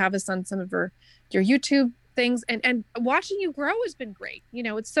 kind of have us on some of your YouTube things, and watching you grow has been great.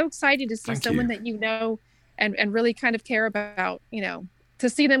 It's so exciting to see someone that and really kind of care about, to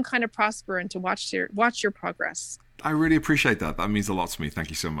see them kind of prosper and to watch your progress. I really appreciate that. That means a lot to me. Thank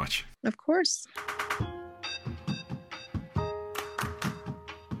you so much. Of course.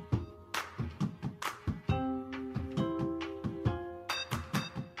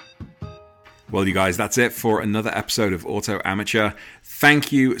 Well, you guys, that's it for another episode of Auto Amateur.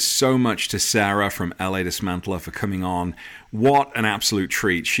 Thank you so much to Sarah from LA Dismantler for coming on. What an absolute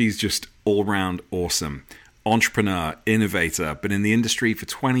treat. She's just all-round awesome. Entrepreneur, innovator, been in the industry for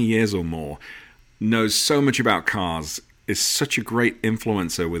 20 years or more, knows so much about cars, is such a great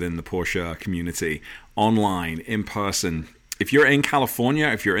influencer within the Porsche community, online, in person. If you're in California,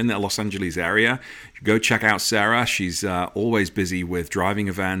 if you're in the Los Angeles area, go check out Sarah. She's always busy with driving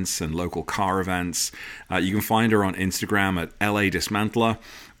events and local car events. You can find her on Instagram at LA Dismantler,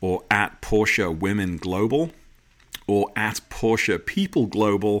 or at Porsche Women Global, or at Porsche People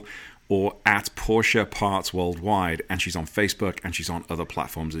Global, or at Porsche Parts Worldwide. And she's on Facebook and she's on other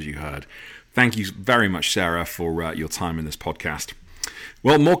platforms, as you heard. Thank you very much, Sarah, for your time in this podcast.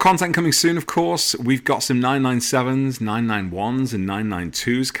 Well, more content coming soon, of course. We've got some 997s, 991s, and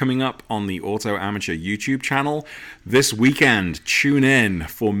 992s coming up on the Auto Amateur YouTube channel. This weekend, tune in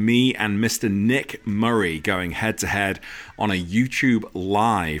for me and Mr. Nick Murray going head-to-head on a YouTube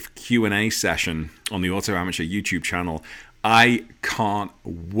live Q&A session on the Auto Amateur YouTube channel. I can't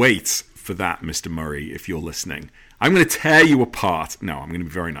wait for that, Mr. Murray, if you're listening. I'm going to tear you apart. No, I'm going to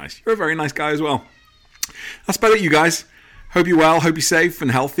be very nice. You're a very nice guy as well. That's about it, you guys. Hope you're well, hope you're safe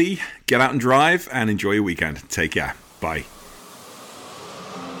and healthy. Get out and drive and enjoy your weekend. Take care. Bye.